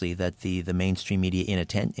 obviously, that the mainstream media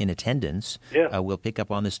in attendance will pick up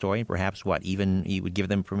on this story, and perhaps even you would give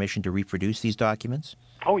them permission to reproduce these documents.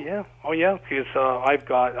 Oh yeah, because I've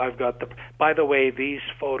got the. By the way, these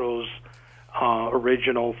photos,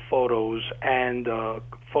 original photos and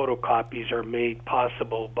photocopies, are made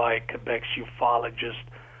possible by Quebec's ufologist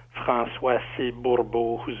François C.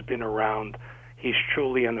 Bourbeau, who's been around. He's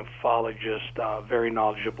truly an ufologist, very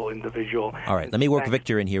knowledgeable individual. All right, let me work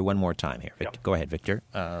Victor in here one more time here. Victor, go ahead, Victor.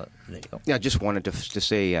 There you go. Yeah, I just wanted to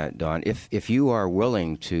say, Don, if you are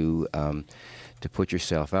willing to put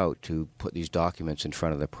yourself out to put these documents in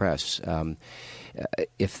front of the press,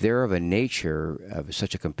 if they're of a nature, of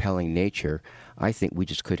such a compelling nature, I think we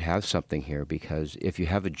just could have something here, because if you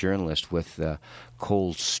have a journalist with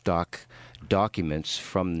cold stock documents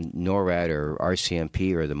from NORAD or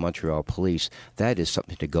RCMP or the Montreal police, that is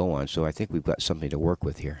something to go on. So I think we've got something to work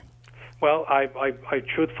with here. Well, I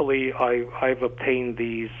truthfully, I've obtained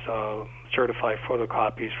these certified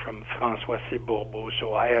photocopies from François C. Bourbeau,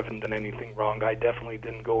 so I haven't done anything wrong. I definitely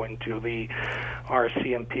didn't go into the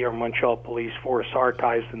RCMP or Montreal Police Force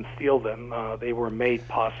archives and steal them. They were made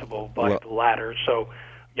possible by the latter. So,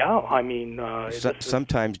 yeah, I mean...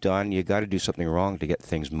 sometimes, Don, you got to do something wrong to get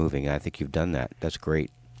things moving. I think you've done that. That's great.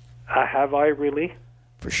 Have I really?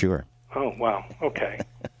 For sure. Oh, wow. Okay.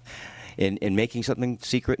 In making something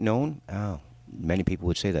secret known, many people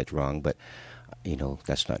would say that's wrong, but,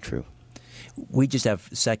 that's not true. We just have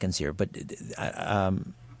seconds here, but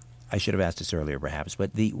I should have asked this earlier, perhaps.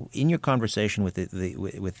 But in your conversation with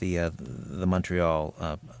the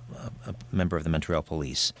Montreal member of the Montreal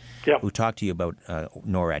Police, who talked to you about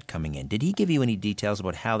NORAD coming in, did he give you any details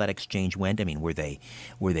about how that exchange went? I mean, were they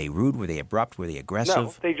rude? Were they abrupt? Were they aggressive?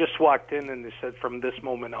 No, they just walked in and they said, from this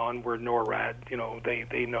moment on, we're NORAD.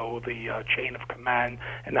 They know the chain of command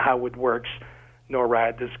and how it works.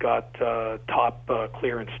 NORAD has got top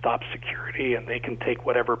clearance, top security, and they can take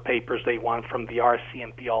whatever papers they want from the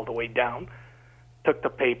RCMP all the way down. Took the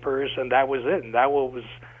papers, and that was it. And that was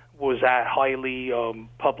highly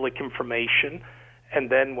public information. And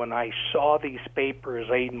then when I saw these papers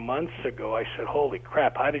 8 months ago, I said, "Holy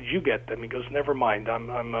crap! How did you get them?" He goes, "Never mind. I'm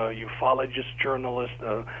a ufologist journalist.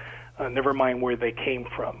 Never mind where they came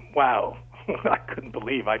from." Wow, I couldn't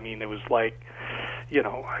believe. I mean, it was like,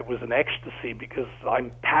 I was in ecstasy, because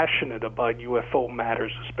I'm passionate about UFO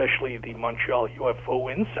matters, especially the Montreal UFO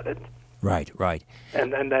incident. Right.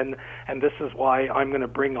 And this is why I'm going to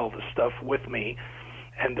bring all this stuff with me.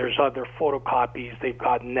 And there's other photocopies. They've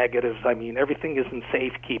got negatives. I mean, everything is in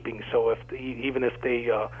safekeeping. So even if they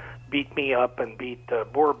beat me up and beat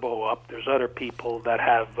Bourbeau up, there's other people that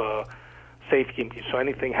have safekeeping. So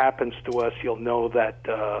anything happens to us, you'll know that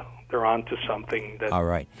they're onto something that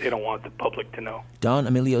they don't want the public to know. Don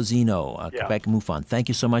Emilio Zeno, Quebec MUFON, thank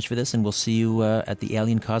you so much for this, and we'll see you at the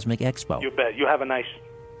Alien Cosmic Expo. You bet. You have a nice...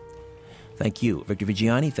 Thank you. Victor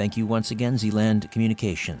Viggiani, thank you once again. Zealand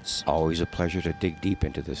Communications. Always a pleasure to dig deep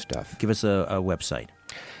into this stuff. Give us a website.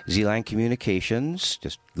 Zealand Communications,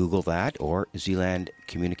 just Google that, or Zealand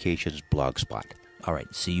Communications Blogspot. All right,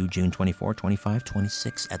 see you June 24, 25,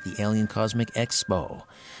 26 at the Alien Cosmic Expo.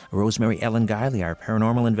 Rosemary Ellen Guiley, our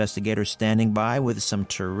paranormal investigator, standing by with some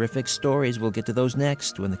terrific stories. We'll get to those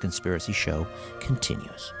next when the Conspiracy Show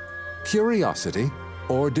continues. Curiosity,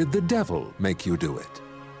 or did the devil make you do it?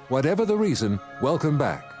 Whatever the reason, welcome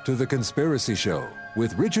back to the Conspiracy Show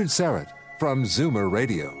with Richard Serrett from Zoomer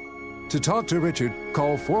Radio. To talk to Richard,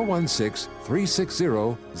 call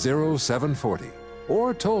 416-360-0740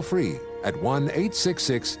 or toll free at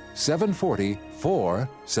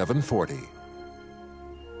 1-866-740-4740.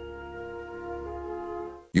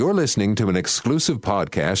 You're listening to an exclusive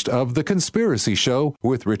podcast of The Conspiracy Show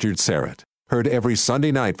with Richard Serrett. Heard every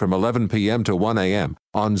Sunday night from 11 p.m. to 1 a.m.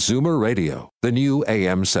 on Zoomer Radio, the new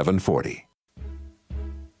AM 740.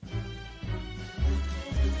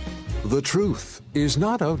 The truth is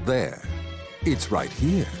not out there. It's right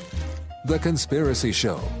here. The Conspiracy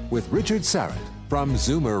Show with Richard Serrett from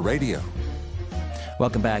Zoomer Radio.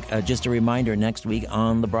 Welcome back. Just a reminder, next week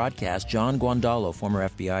on the broadcast, John Guandalo, former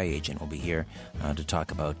FBI agent, will be here to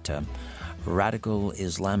talk about radical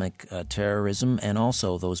Islamic terrorism, and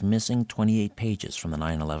also those missing 28 pages from the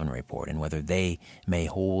 9/11 report, and whether they may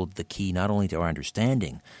hold the key not only to our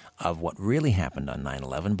understanding of what really happened on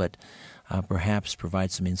 9/11, but perhaps provide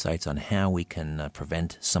some insights on how we can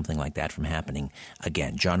prevent something like that from happening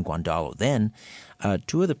again. John Guandallo. Then, the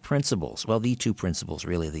two principals,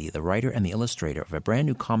 really, the writer and the illustrator of a brand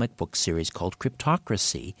new comic book series called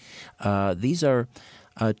Cryptocracy. These are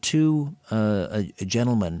two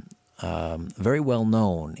gentlemen very well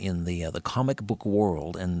known in the comic book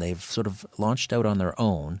world, and they've sort of launched out on their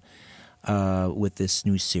own with this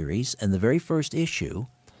new series. And the very first issue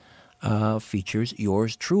features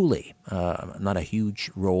yours truly. Not a huge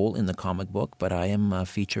role in the comic book, but I am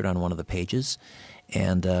featured on one of the pages,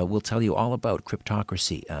 and we'll tell you all about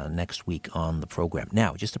Cryptocracy next week on the program.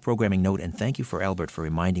 Now, just a programming note, and thank you for Albert for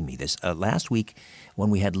reminding me this. Last week, when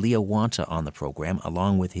we had Leo Wanta on the program,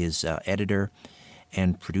 along with his editor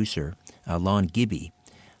and producer, Lon Gibby,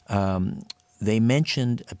 they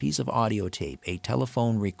mentioned a piece of audio tape, a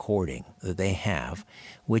telephone recording that they have,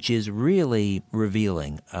 which is really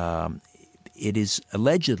revealing. It is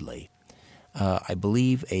allegedly, I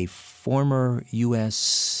believe, a former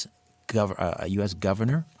U.S.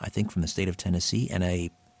 governor, I think from the state of Tennessee, and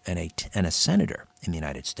a senator in the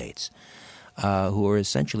United States, who are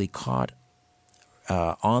essentially caught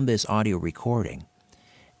on this audio recording,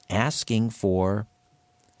 asking for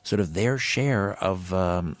sort of their share of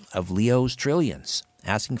Leo's trillions,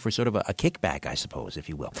 asking for sort of a kickback, I suppose, if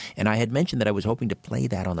you will. And I had mentioned that I was hoping to play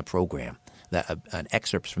that on the program, an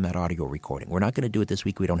excerpts from that audio recording. We're not going to do it this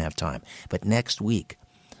week. We don't have time. But next week,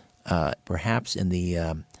 perhaps in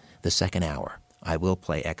the second hour, I will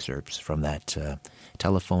play excerpts from that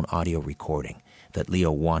telephone audio recording that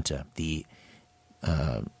Leo Wanta, the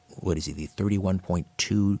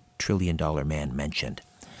 $31.2 trillion man, mentioned.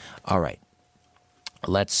 All right.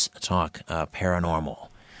 Let's talk paranormal.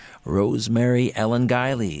 Rosemary Ellen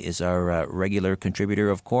Guiley is our regular contributor,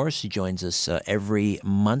 of course. She joins us every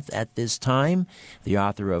month at this time, the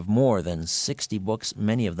author of more than 60 books,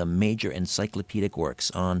 many of them major encyclopedic works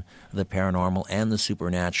on the paranormal and the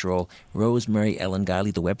supernatural. Rosemary Ellen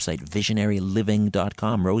Guiley, the website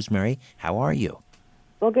visionaryliving.com. Rosemary, how are you?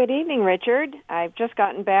 Well, good evening, Richard. I've just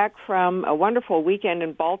gotten back from a wonderful weekend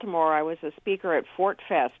in Baltimore. I was a speaker at Fort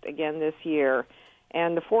Fest again this year.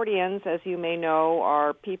 And the Fortians, as you may know,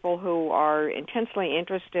 are people who are intensely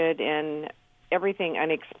interested in everything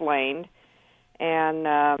unexplained. And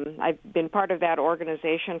I've been part of that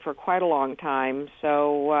organization for quite a long time.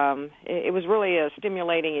 So it was really a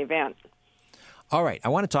stimulating event. All right. I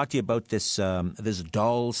want to talk to you about this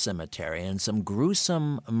doll cemetery and some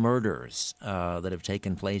gruesome murders that have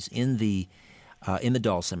taken place in the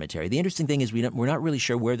doll cemetery. The interesting thing is we're not really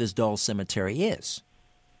sure where this doll cemetery is.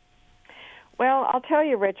 Well, I'll tell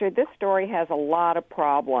you, Richard, this story has a lot of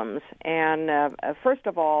problems. And first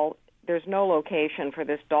of all, there's no location for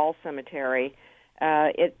this doll cemetery.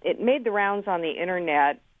 It made the rounds on the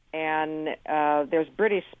Internet, and there's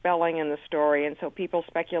British spelling in the story, and so people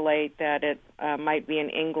speculate that it might be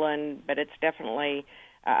in England, but it's definitely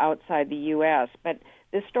outside the U.S. But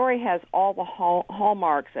this story has all the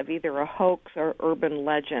hallmarks of either a hoax or urban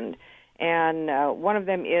legend. And one of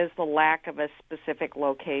them is the lack of a specific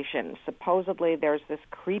location. Supposedly there's this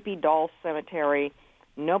creepy doll cemetery.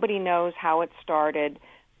 Nobody knows how it started,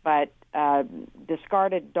 but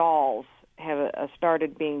discarded dolls have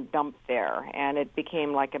started being dumped there, and it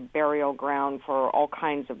became like a burial ground for all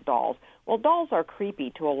kinds of dolls. Well, dolls are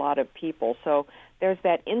creepy to a lot of people, so there's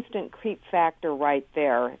that instant creep factor right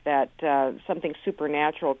there that something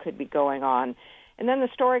supernatural could be going on. And then the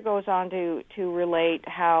story goes on to relate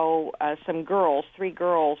how some girls, 3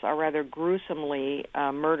 girls, are rather gruesomely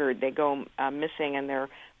murdered. They go missing, and they're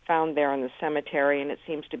found there in the cemetery, and it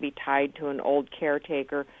seems to be tied to an old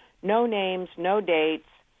caretaker. No names, no dates,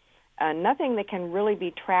 nothing that can really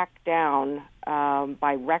be tracked down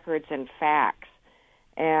by records and facts.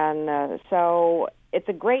 And so it's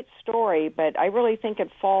a great story, but I really think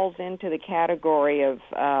it falls into the category of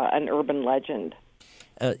an urban legend.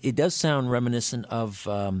 It does sound reminiscent of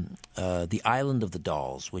the Island of the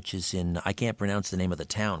Dolls, which is in, I can't pronounce the name of the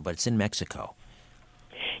town, but it's in Mexico.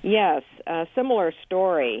 Yes, a similar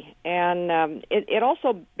story. And it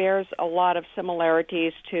also bears a lot of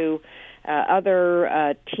similarities to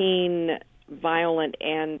other teen violent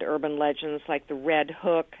and urban legends like the Red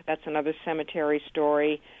Hook. That's another cemetery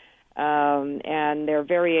story. And there are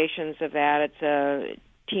variations of that. It's a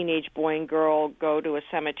teenage boy and girl go to a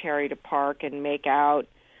cemetery to park and make out,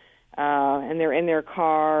 and they're in their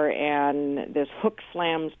car, and this hook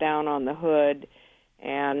slams down on the hood,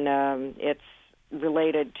 and it's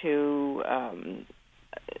related to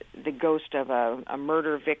the ghost of a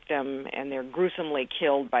murder victim, and they're gruesomely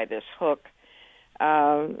killed by this hook.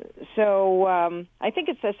 So I think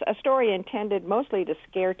it's a story intended mostly to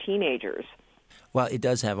scare teenagers. Well, it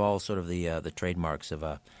does have all sort of the trademarks of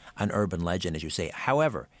an urban legend, as you say.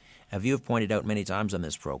 However, as you have pointed out many times on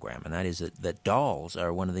this program, and that is that dolls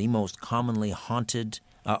are one of the most commonly haunted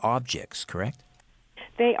objects, correct?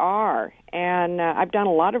 They are, and I've done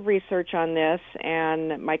a lot of research on this,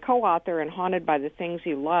 and my co-author in Haunted by the Things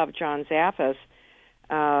You Love, John Zaffis,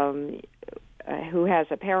 who has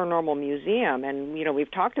a paranormal museum, and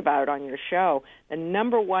we've talked about it on your show, the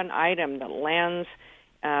number one item that lands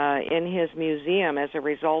in his museum as a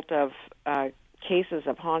result of cases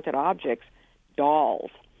of haunted objects,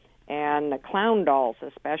 dolls, and the clown dolls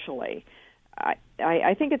especially.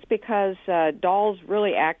 I think it's because dolls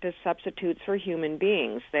really act as substitutes for human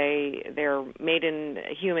beings. They're made in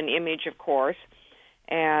human image, of course,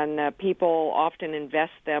 and people often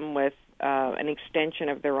invest them with an extension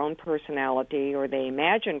of their own personality, or they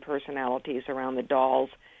imagine personalities around the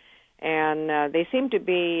dolls, and they seem to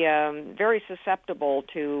be very susceptible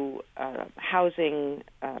to housing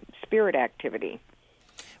spirit activity.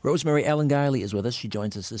 Rosemary Ellen Guiley is with us. She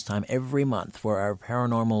joins us this time every month for our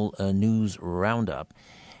Paranormal News Roundup,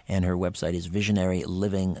 and her website is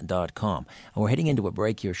visionaryliving.com. And we're heading into a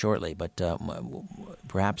break here shortly, but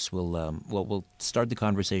perhaps we'll start the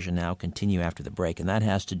conversation now, continue after the break, and that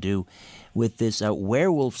has to do with this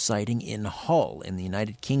werewolf sighting in Hull in the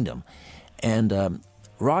United Kingdom. And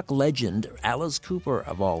rock legend Alice Cooper,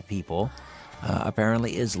 of all people,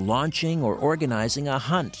 apparently is launching or organizing a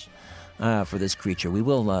hunt for this creature. We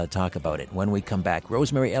will talk about it when we come back.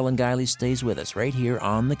 Rosemary Ellen Guiley stays with us right here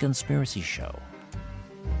on The Conspiracy Show.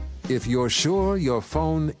 If you're sure your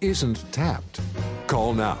phone isn't tapped,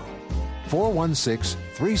 call now.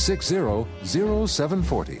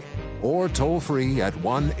 416-360-0740 or toll free at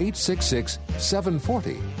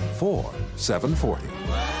 1-866-740-4740.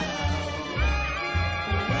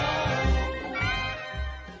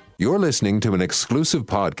 You're listening to an exclusive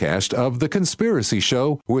podcast of The Conspiracy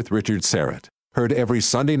Show with Richard Serrett. Heard every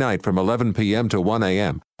Sunday night from 11 p.m. to 1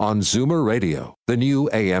 a.m. on Zoomer Radio, the new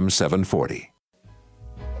AM 740.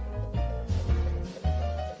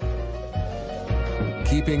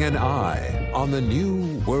 Keeping an eye on the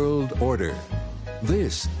New World Order.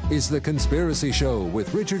 This is The Conspiracy Show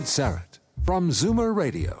with Richard Serrett from Zoomer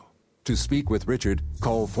Radio. To speak with Richard,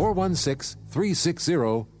 call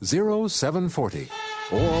 416-360-0740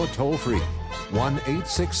 or toll free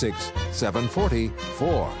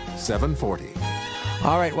 1-866-740-4740.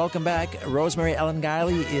 All right, welcome back. Rosemary Ellen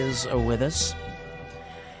Guiley is with us.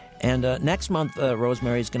 And next month,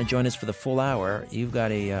 Rosemary is going to join us for the full hour. You've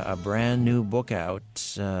got a brand new book out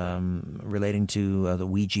relating to the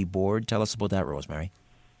Ouija board. Tell us about that, Rosemary.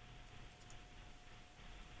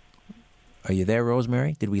 Are you there,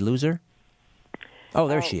 Rosemary? Did we lose her? Oh,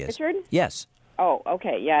 there she is. Richard? Yes. Oh,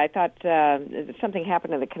 okay. Yeah, I thought something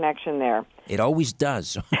happened to the connection there. It always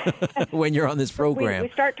does when you're on this program. We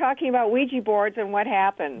start talking about Ouija boards and what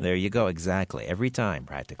happened. There you go, exactly. Every time,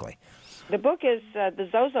 practically. The book is The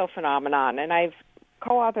Zozo Phenomenon, and I've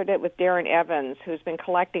co-authored it with Darren Evans, who's been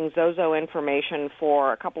collecting Zozo information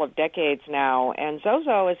for a couple of decades now. And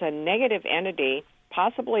Zozo is a negative entity,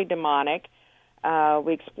 possibly demonic.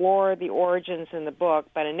 We explore the origins in the book,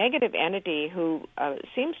 but a negative entity who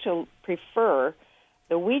seems to prefer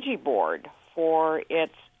the Ouija board for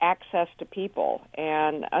its access to people.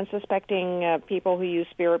 And unsuspecting people who use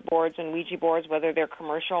spirit boards and Ouija boards, whether they're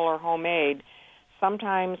commercial or homemade,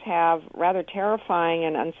 sometimes have rather terrifying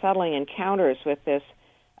and unsettling encounters with this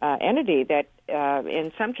entity that,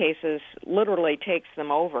 in some cases, literally takes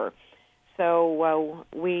them over. So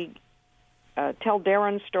we tell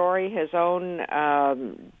Darren's story, his own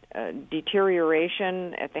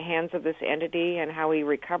deterioration at the hands of this entity and how he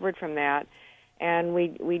recovered from that. And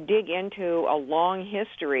we dig into a long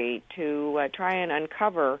history to try and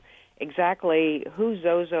uncover exactly who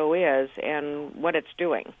Zozo is and what it's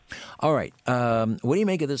doing. All right. What do you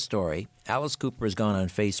make of this story? Alice Cooper has gone on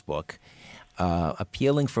Facebook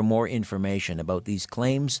appealing for more information about these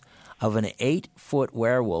claims of an 8-foot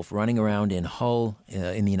werewolf running around in Hull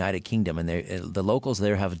in the United Kingdom. And the locals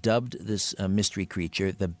there have dubbed this mystery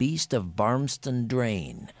creature the Beast of Barmston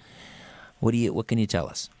Drain. What can you tell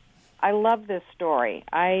us? I love this story.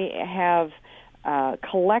 I have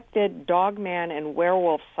collected dogman and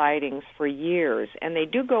werewolf sightings for years, and they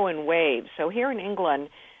do go in waves. So here in England,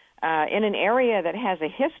 in an area that has a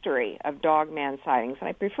history of dogman sightings, and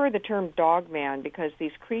I prefer the term dogman because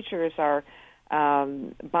these creatures are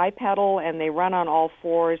bipedal and they run on all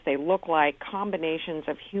fours. They look like combinations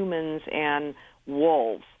of humans and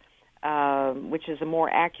wolves. which is a more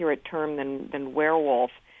accurate term than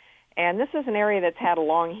werewolf. And this is an area that's had a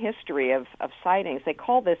long history of sightings. They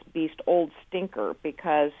call this beast Old Stinker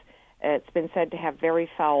because it's been said to have very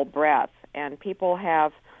foul breath. And people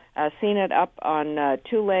have seen it up on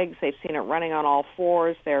two legs. They've seen it running on all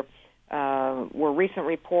fours. There were recent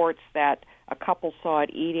reports that a couple saw it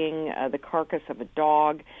eating the carcass of a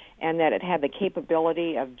dog, and that it had the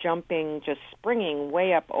capability of jumping, just springing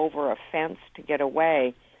way up over a fence to get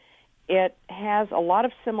away. It has a lot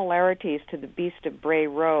of similarities to the Beast of Bray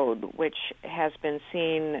Road, which has been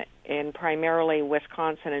seen in primarily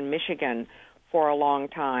Wisconsin and Michigan for a long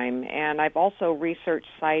time. And I've also researched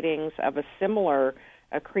sightings of a similar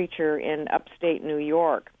creature in upstate New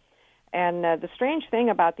York. And the strange thing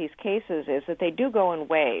about these cases is that they do go in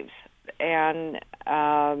waves. And,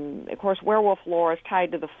 of course, werewolf lore is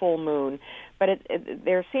tied to the full moon, but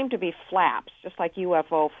there seem to be flaps, just like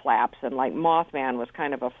UFO flaps, and like Mothman was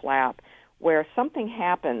kind of a flap, where something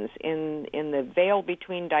happens in the veil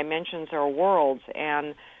between dimensions or worlds,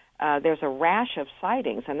 and there's a rash of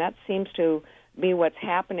sightings, and that seems to be what's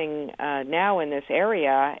happening now in this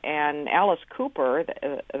area. And Alice Cooper,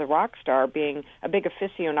 the rock star, being a big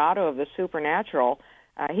aficionado of the supernatural,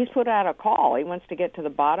 he's put out a call. He wants to get to the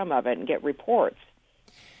bottom of it and get reports.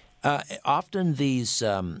 Often these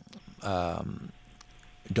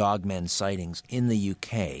dogmen sightings in the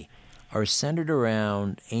UK are centered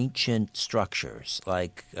around ancient structures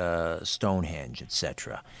like Stonehenge,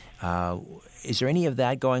 etc. Is there any of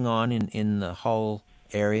that going on in the Hull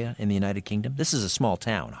area in the United Kingdom? This is a small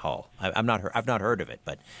town, Hull. I've not heard of it,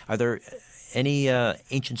 but are there any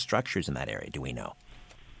ancient structures in that area? Do we know?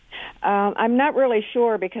 I'm not really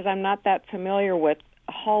sure because I'm not that familiar with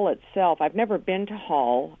Hull itself. I've never been to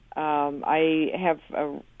Hull. I have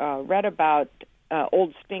read about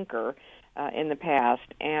Old Stinker in the past,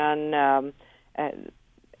 and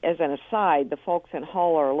as an aside, the folks in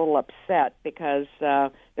Hull are a little upset because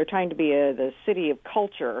they're trying to be the city of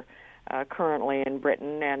culture currently in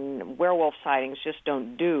Britain, and werewolf sightings just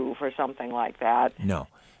don't do for something like that. No.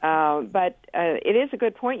 But it is a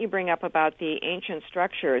good point you bring up about the ancient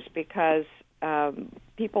structures because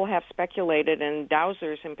people have speculated, and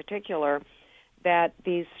dowsers in particular, that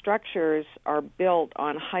these structures are built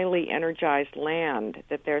on highly energized land,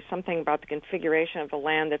 that there's something about the configuration of the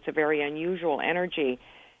land that's a very unusual energy.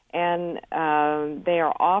 And they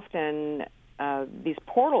are often these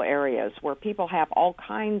portal areas where people have all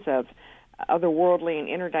kinds of otherworldly and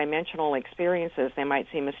interdimensional experiences. They might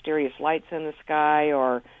see mysterious lights in the sky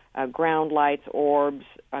or ground lights, orbs,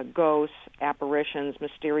 ghosts, apparitions,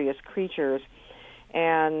 mysterious creatures.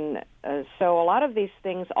 And so a lot of these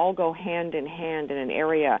things all go hand in hand in an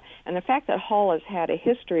area. And the fact that Hull has had a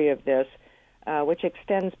history of this, which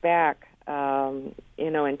extends back,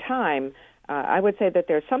 in time, I would say that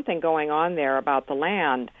there's something going on there about the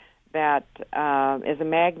land that is a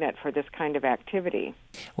magnet for this kind of activity.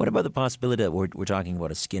 What about the possibility that we're talking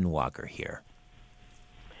about a skinwalker here?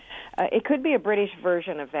 It could be a British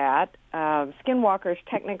version of that. Skinwalkers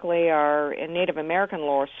technically are, in Native American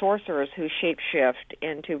lore, sorcerers who shapeshift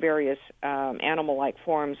into various animal-like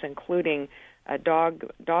forms, including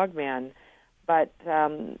dogmen. But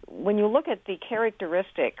when you look at the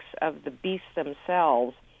characteristics of the beasts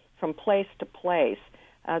themselves from place to place,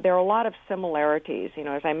 there are a lot of similarities.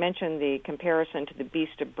 As I mentioned, the comparison to the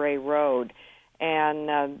Beast of Bray Road, and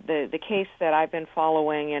the case that I've been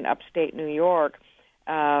following in upstate New York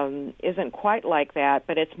isn't quite like that,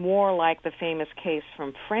 but it's more like the famous case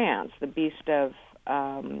from France, the Beast of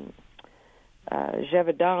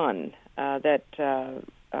Gévaudan, that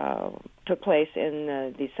took place in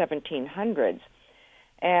the 1700s.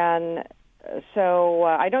 And so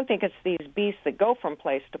I don't think it's these beasts that go from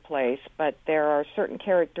place to place, but there are certain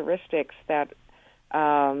characteristics that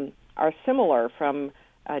are similar from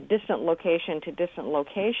distant location to distant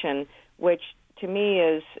location, which to me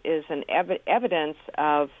is an evidence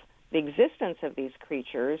of the existence of these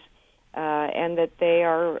creatures and that they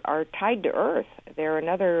are tied to Earth. They're in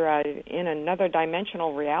another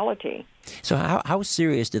dimensional reality. So how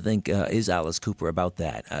serious do you think is Alice Cooper about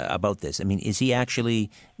that? About this? I mean, is he actually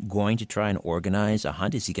going to try and organize a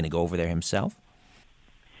hunt? Is he going to go over there himself?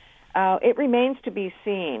 It remains to be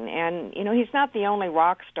seen, and he's not the only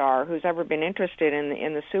rock star who's ever been interested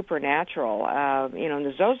in the supernatural. In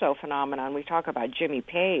the Zozo phenomenon, we talk about Jimmy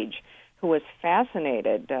Page, who was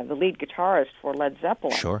fascinated, the lead guitarist for Led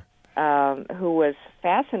Zeppelin, sure, who was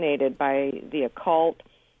fascinated by the occult.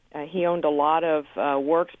 He owned a lot of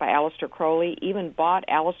works by Aleister Crowley, even bought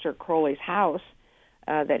Aleister Crowley's house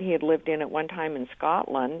that he had lived in at one time in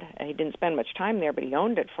Scotland. He didn't spend much time there, but he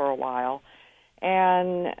owned it for a while.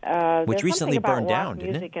 And which recently burned down,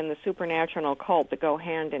 didn't it? Music and the supernatural and occult that go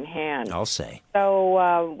hand in hand. I'll say.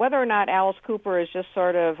 So whether or not Alice Cooper is just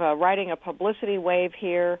sort of riding a publicity wave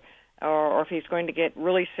here, or if he's going to get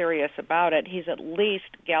really serious about it, he's at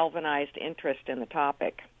least galvanized interest in the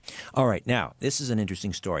topic. All right. Now, this is an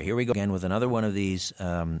interesting story. Here we go again with another one of these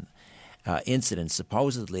incidents,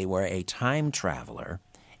 supposedly where a time traveler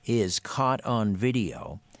is caught on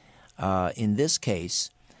video. In this case,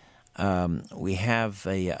 we have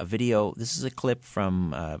a video. This is a clip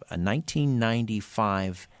from a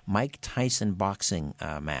 1995 Mike Tyson boxing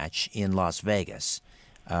match in Las Vegas,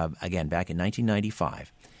 again, back in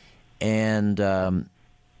 1995. And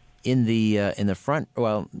in the front,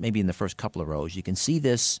 well, maybe in the first couple of rows, you can see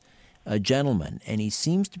this gentleman, and he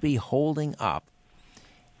seems to be holding up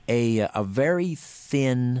a very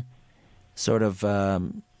thin sort of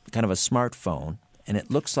kind of a smartphone, and it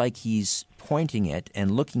looks like he's pointing it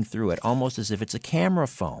and looking through it almost as if it's a camera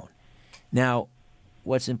phone. Now,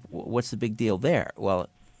 what's the big deal there? Well,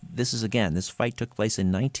 this fight took place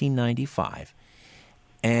in 1995,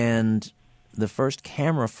 and the first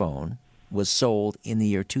camera phone was sold in the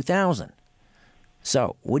year 2000.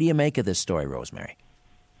 So, what do you make of this story, Rosemary?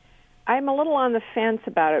 I'm a little on the fence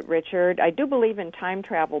about it, Richard. I do believe in time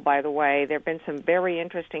travel, by the way. There have been some very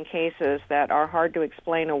interesting cases that are hard to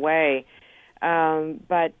explain away.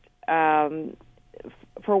 But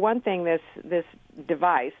for one thing, this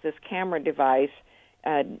device, this camera device,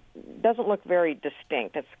 doesn't look very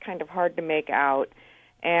distinct. It's kind of hard to make out.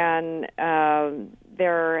 And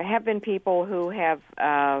there have been people who have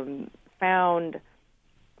found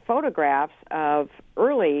photographs of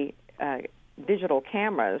early digital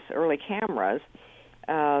cameras, early cameras,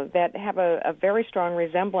 that have a very strong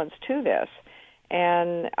resemblance to this.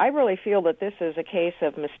 And I really feel that this is a case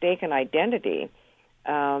of mistaken identity.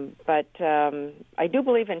 But I do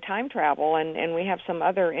believe in time travel, and we have some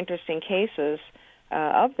other interesting cases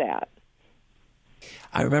of that.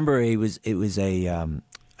 I remember it was a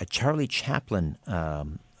Charlie Chaplin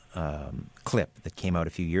clip that came out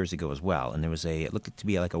a few years ago as well, and it looked to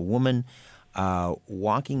be like a woman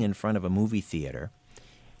walking in front of a movie theater.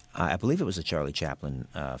 I believe it was a Charlie Chaplin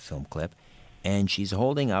film clip, and she's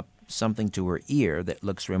holding up something to her ear that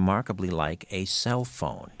looks remarkably like a cell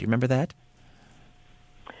phone. Do you remember that?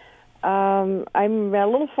 I'm a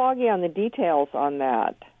little foggy on the details on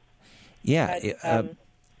that. Yeah. But,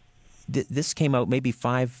 this came out maybe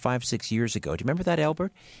 6 years ago. Do you remember that,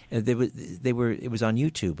 Albert? It was on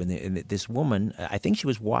YouTube, and this woman, I think she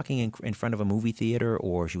was walking in front of a movie theater,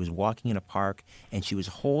 or she was walking in a park, and she was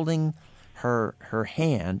holding her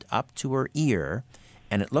hand up to her ear,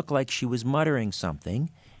 and it looked like she was muttering something,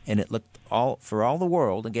 and it looked for all the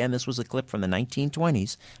world, again, this was a clip from the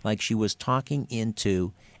 1920s, like she was talking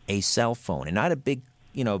into a cell phone, and not a big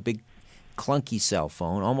clunky cell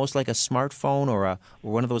phone, almost like a smartphone or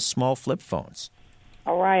one of those small flip phones.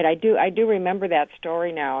 All right, I do remember that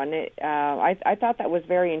story now, and I thought that was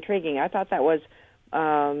very intriguing. I thought that was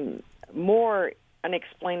more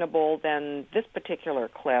unexplainable than this particular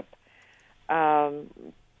clip.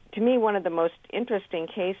 To me, one of the most interesting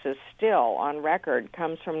cases still on record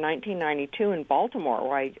comes from 1992 in Baltimore,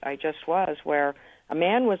 where I just was, where a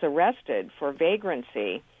man was arrested for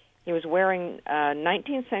vagrancy. He was wearing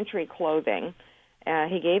 19th century clothing.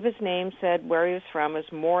 He gave his name, said where he was from, as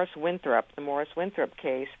Morris Winthrop, the Morris Winthrop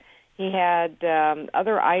case. He had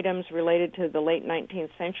other items related to the late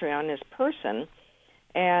 19th century on his person,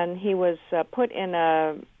 and he was put in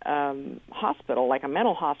a hospital, like a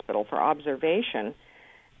mental hospital, for observation,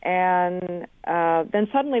 and then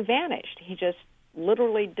suddenly vanished. He just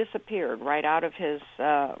literally disappeared right out of his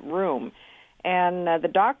room. And the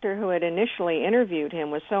doctor who had initially interviewed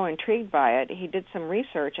him was so intrigued by it, he did some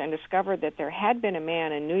research and discovered that there had been a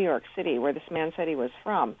man in New York City, where this man said he was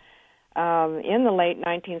from, in the late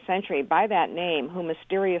 19th century by that name, who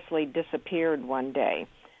mysteriously disappeared one day.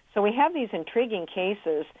 So we have these intriguing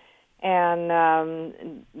cases, and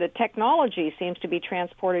the technology seems to be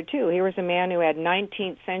transported too. Here was a man who had a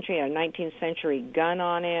 19th century gun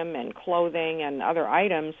on him and clothing and other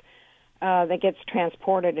items that gets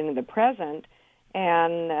transported into the present.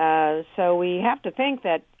 And so we have to think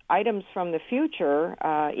that items from the future,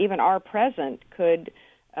 even our present, could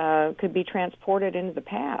be transported into the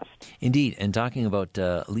past. Indeed, and talking about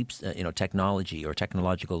leaps, technology or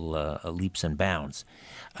technological leaps and bounds,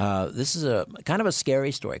 this is a kind of a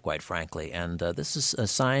scary story, quite frankly. And this is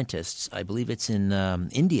scientists, I believe it's in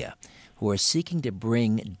India, who are seeking to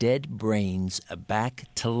bring dead brains back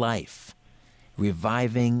to life,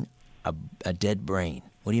 reviving a dead brain.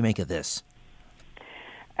 What do you make of this?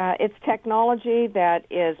 It's technology that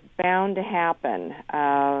is bound to happen.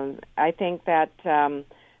 I think that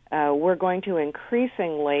we're going to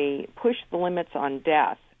increasingly push the limits on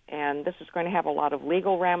death, and this is going to have a lot of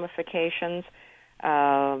legal ramifications.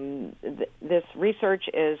 This research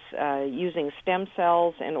is using stem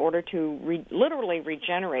cells in order to literally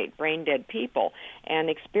regenerate brain-dead people, and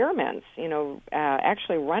experiments,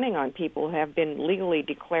 actually running on people who have been legally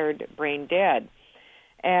declared brain-dead.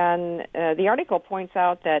 And the article points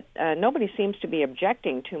out that nobody seems to be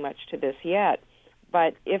objecting too much to this yet,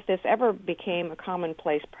 but if this ever became a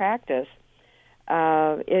commonplace practice,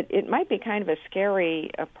 it might be kind of a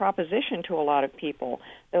scary proposition to a lot of people.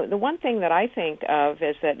 The one thing that I think of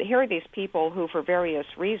is that here are these people who, for various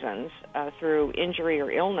reasons, through injury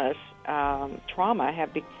or illness, trauma,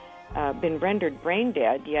 have been rendered brain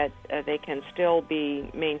dead, yet they can still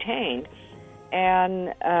be maintained.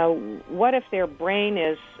 And what if their brain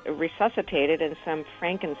is resuscitated in some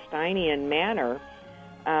Frankensteinian manner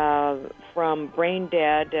from brain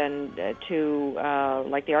dead and to,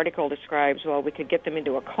 like the article describes, well, we could get them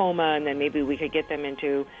into a coma, and then maybe we could get them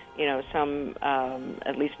into, some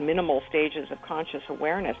at least minimal stages of conscious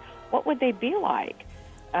awareness. What would they be like?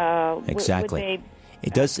 Exactly. Would they,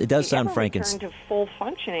 it does sound Frankenstein. Return to full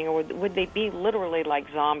functioning, or would they be literally like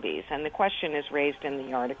zombies? And the question is raised in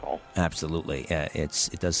the article. Absolutely.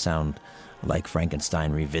 It does sound like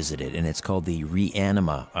Frankenstein revisited, and it's called the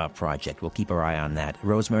Reanima Project. We'll keep our eye on that.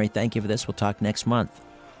 Rosemary, thank you for this. We'll talk next month.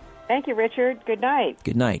 Thank you, Richard. Good night.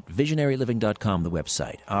 Good night. VisionaryLiving.com, the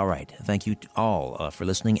website. All right. Thank you all for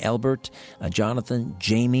listening. Albert, Jonathan,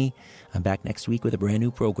 Jamie. I'm back next week with a brand new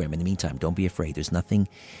program. In the meantime, don't be afraid. There's nothing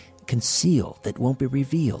concealed that won't be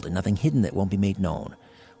revealed, and nothing hidden that won't be made known.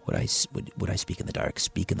 What I speak in the dark,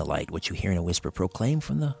 speak in the light. What you hear in a whisper, proclaim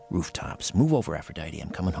from the rooftops. Move over, Aphrodite. I'm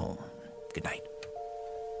coming home. Good night.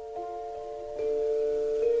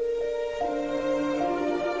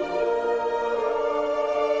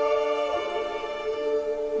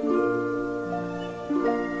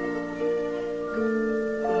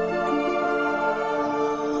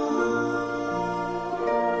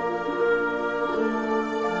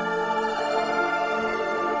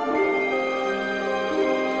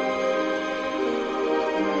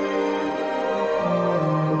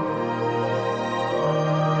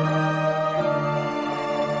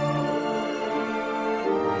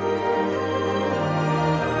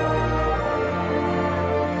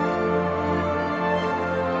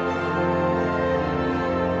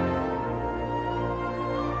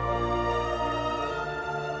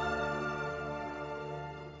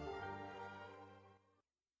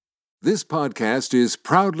 This podcast is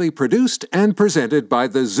proudly produced and presented by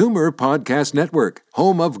the Zoomer Podcast Network,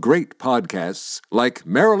 home of great podcasts like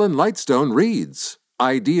Marilyn Lightstone Reads,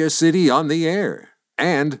 Idea City on the Air,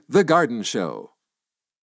 and The Garden Show.